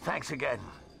 Thanks again.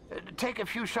 Take a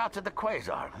few shots at the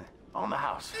Quasar. On the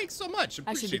house. Thanks so much.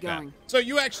 Appreciate I should be going. that. So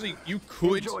you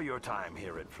could enjoy your time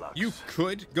here at Flux. You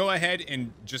could go ahead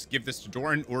and just give this to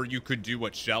Doran, or you could do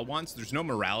what Shell wants. There's no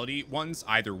morality ones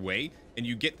either way, and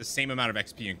you get the same amount of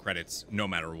XP and credits no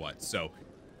matter what. So,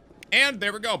 and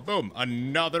there we go. Boom.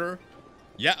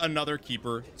 Yet another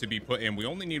keeper to be put in. We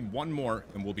only need one more,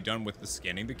 and we'll be done with the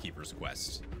scanning the keepers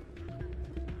quest.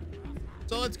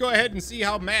 So let's go ahead and see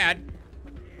how mad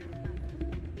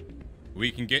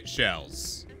we can get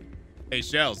Shells. Hey,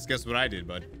 Shells, guess what I did,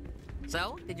 bud?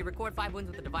 So, did you record 5 wins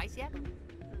with the device yet?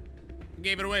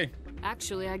 Gave it away.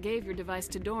 Actually, I gave your device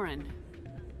to Doran.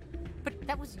 But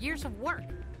that was years of work.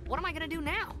 What am I gonna do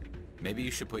now? Maybe you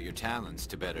should put your talents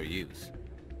to better use.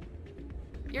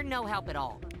 You're no help at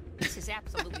all. This is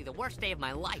absolutely the worst day of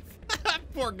my life.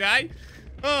 Poor guy.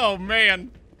 Oh,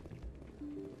 man.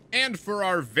 And for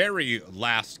our very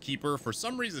last keeper, for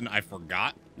some reason I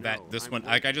forgot that this one,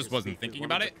 like I just wasn't thinking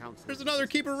about it. There's another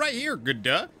keeper right here, good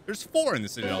duh. There's 4 in the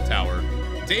Citadel Tower.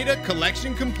 Data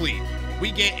collection complete.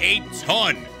 We get a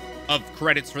ton of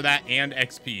credits for that and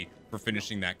XP for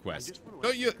finishing that quest.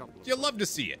 So you love to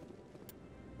see it.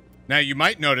 Now you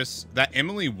might notice that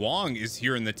Emily Wong is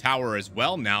here in the tower as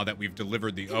well now that we've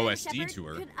delivered the OSD Shepard, to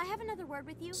her. Could I have another word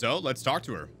with you? So let's talk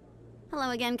to her. Hello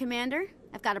again, Commander.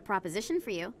 I've got a proposition for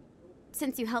you.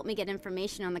 Since you helped me get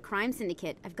information on the crime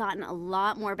syndicate, I've gotten a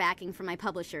lot more backing from my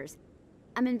publishers.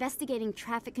 I'm investigating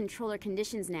traffic controller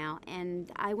conditions now, and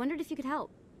I wondered if you could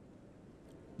help.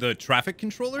 The traffic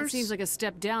controllers? That seems like a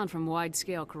step down from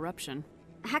wide-scale corruption.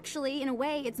 Actually, in a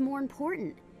way, it's more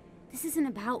important. This isn't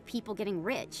about people getting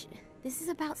rich. This is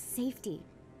about safety.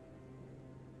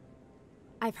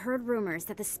 I've heard rumors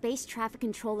that the space traffic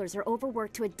controllers are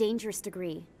overworked to a dangerous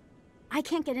degree. I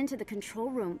can't get into the control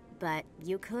room, but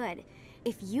you could.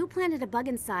 If you planted a bug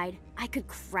inside, I could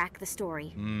crack the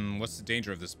story. What's the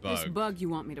danger of this bug? This bug you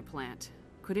want me to plant,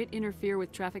 could it interfere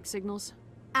with traffic signals?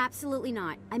 Absolutely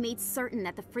not. I made certain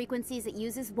that the frequencies it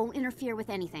uses won't interfere with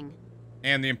anything.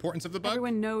 And the importance of the bug?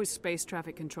 Everyone knows space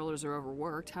traffic controllers are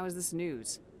overworked. How is this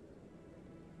news?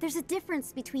 There's a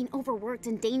difference between overworked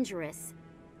and dangerous.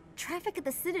 Traffic at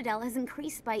the Citadel has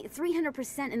increased by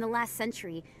 300% in the last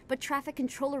century, but traffic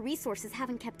controller resources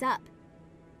haven't kept up.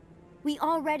 We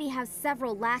already have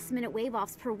several last-minute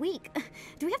wave-offs per week.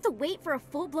 Do we have to wait for a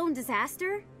full-blown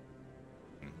disaster?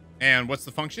 And what's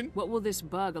the function? What will this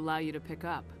bug allow you to pick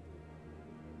up?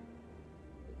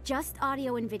 Just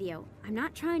audio and video. I'm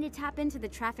not trying to tap into the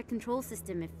traffic control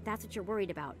system if that's what you're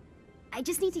worried about. I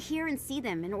just need to hear and see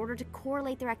them in order to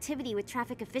correlate their activity with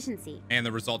traffic efficiency. And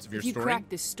the results of your story? If you crack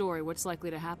this story, what's likely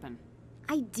to happen?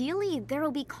 Ideally, there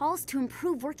will be calls to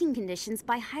improve working conditions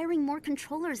by hiring more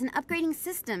controllers and upgrading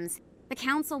systems. The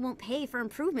Council won't pay for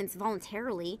improvements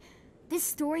voluntarily. This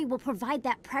story will provide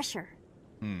that pressure.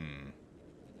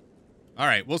 All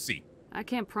right, we'll see. I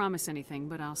can't promise anything,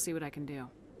 but I'll see what I can do.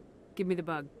 Give me the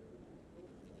bug.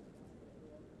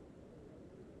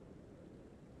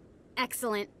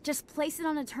 Excellent. Just place it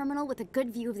on a terminal with a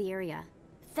good view of the area.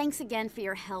 Thanks again for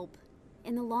your help.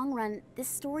 In the long run, this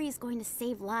story is going to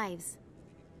save lives.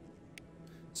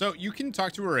 So you can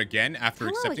talk to her again after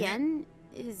accepting again.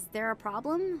 Is there a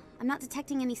problem? I'm not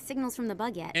detecting any signals from the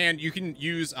bug yet. And you can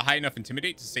use a high enough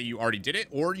intimidate to say you already did it,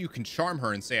 or you can charm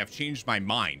her and say, I've changed my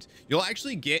mind. You'll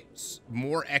actually get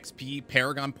more XP,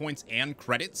 Paragon points, and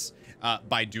credits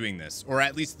by doing this, or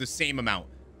at least the same amount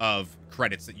of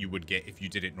credits that you would get if you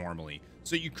did it normally.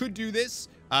 So you could do this,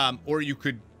 or you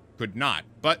could not.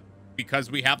 But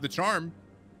because we have the charm...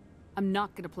 I'm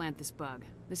not going to plant this bug.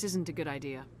 This isn't a good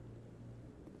idea.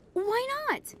 Why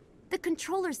not? The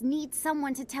controllers need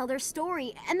someone to tell their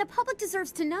story, and the public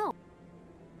deserves to know.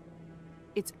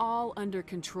 It's all under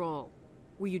control.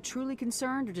 Were you truly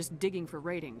concerned or just digging for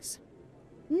ratings?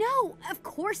 No, of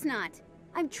course not.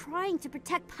 I'm trying to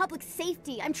protect public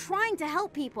safety. I'm trying to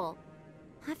help people.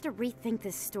 I'll have to rethink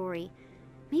this story.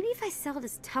 Maybe if I sell it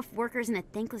as tough workers in a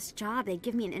thankless job, they'd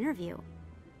give me an interview.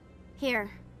 Here,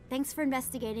 thanks for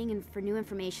investigating and for new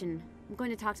information. I'm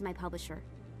going to talk to my publisher.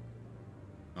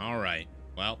 All right,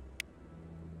 well...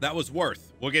 that was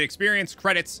worth. We'll get experience,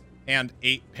 credits, and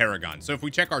 8 Paragon. So if we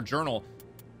check our journal,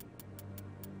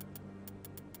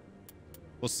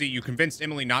 we'll see you convinced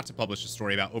Emily not to publish a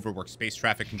story about overworked space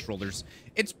traffic controllers.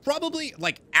 It's probably,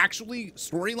 like, actually,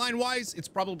 storyline-wise, it's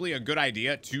probably a good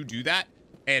idea to do that.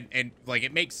 And like,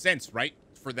 it makes sense, right,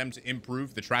 for them to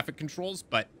improve the traffic controls,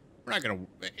 but we're not going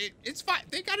to... It's fine.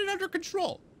 They got it under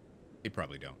control. They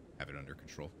probably don't have it under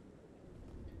control.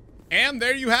 And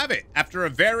there you have it. After a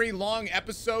very long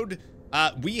episode,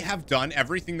 we have done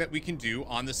everything that we can do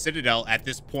on the Citadel at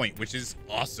this point, which is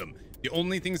awesome. The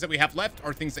only things that we have left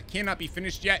are things that cannot be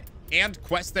finished yet, and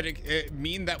quests that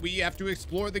mean that we have to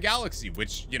explore the galaxy,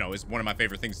 which, you know, is one of my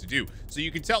favorite things to do. So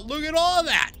you can tell, look at all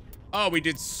that. Oh, we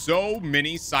did so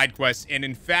many side quests, and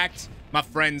in fact, my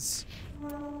friends,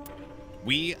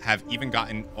 we have even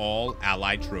gotten all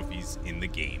allied trophies in the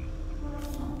game.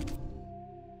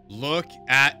 Look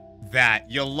at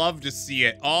that. You'll love to see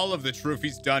it. All of the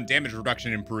trophies done. Damage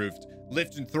reduction improved.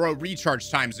 Lift and throw recharge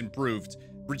times improved.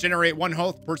 Regenerate 1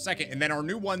 health per second. And then our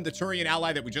new one, the Turian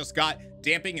ally that we just got,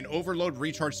 damping and overload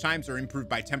recharge times are improved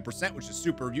by 10%, which is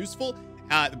super useful.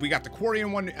 We got the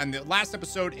Quarian one on the last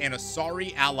episode, and a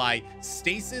Sorry ally,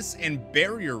 stasis and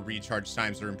barrier recharge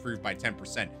times are improved by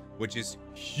 10%, which is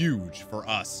huge for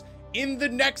us. In the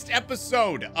next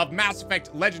episode of Mass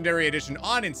Effect Legendary Edition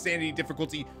on Insanity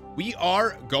difficulty, we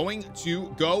are going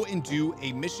to go and do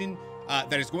a mission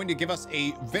that is going to give us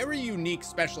a very unique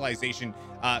specialization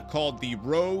called the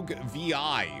Rogue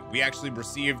VI. We actually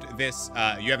received this,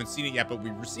 you haven't seen it yet, but we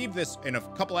received this in a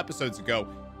couple episodes ago,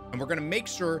 and we're going to make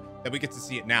sure that we get to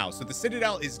see it now. So the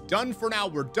Citadel is done for now.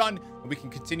 We're done, and we can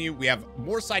continue. We have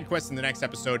more side quests in the next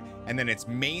episode, and then it's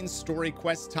main story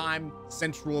quest time,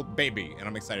 Central Baby, and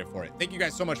I'm excited for it. Thank you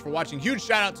guys so much for watching. Huge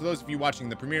shout out to those of you watching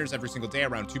the premieres every single day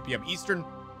around 2 p.m. Eastern.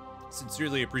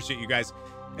 Sincerely appreciate you guys.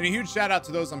 And a huge shout out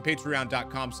to those on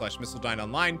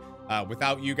patreon.com/MissildineOnline.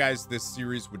 Without you guys, this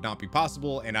series would not be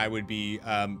possible, and I would be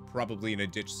probably in a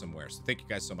ditch somewhere. So thank you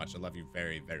guys so much. I love you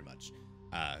very, very much.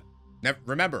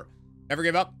 Remember, never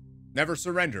give up, never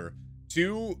surrender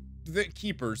to the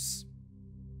keepers.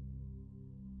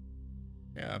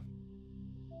 Yeah,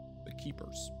 the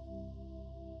keepers.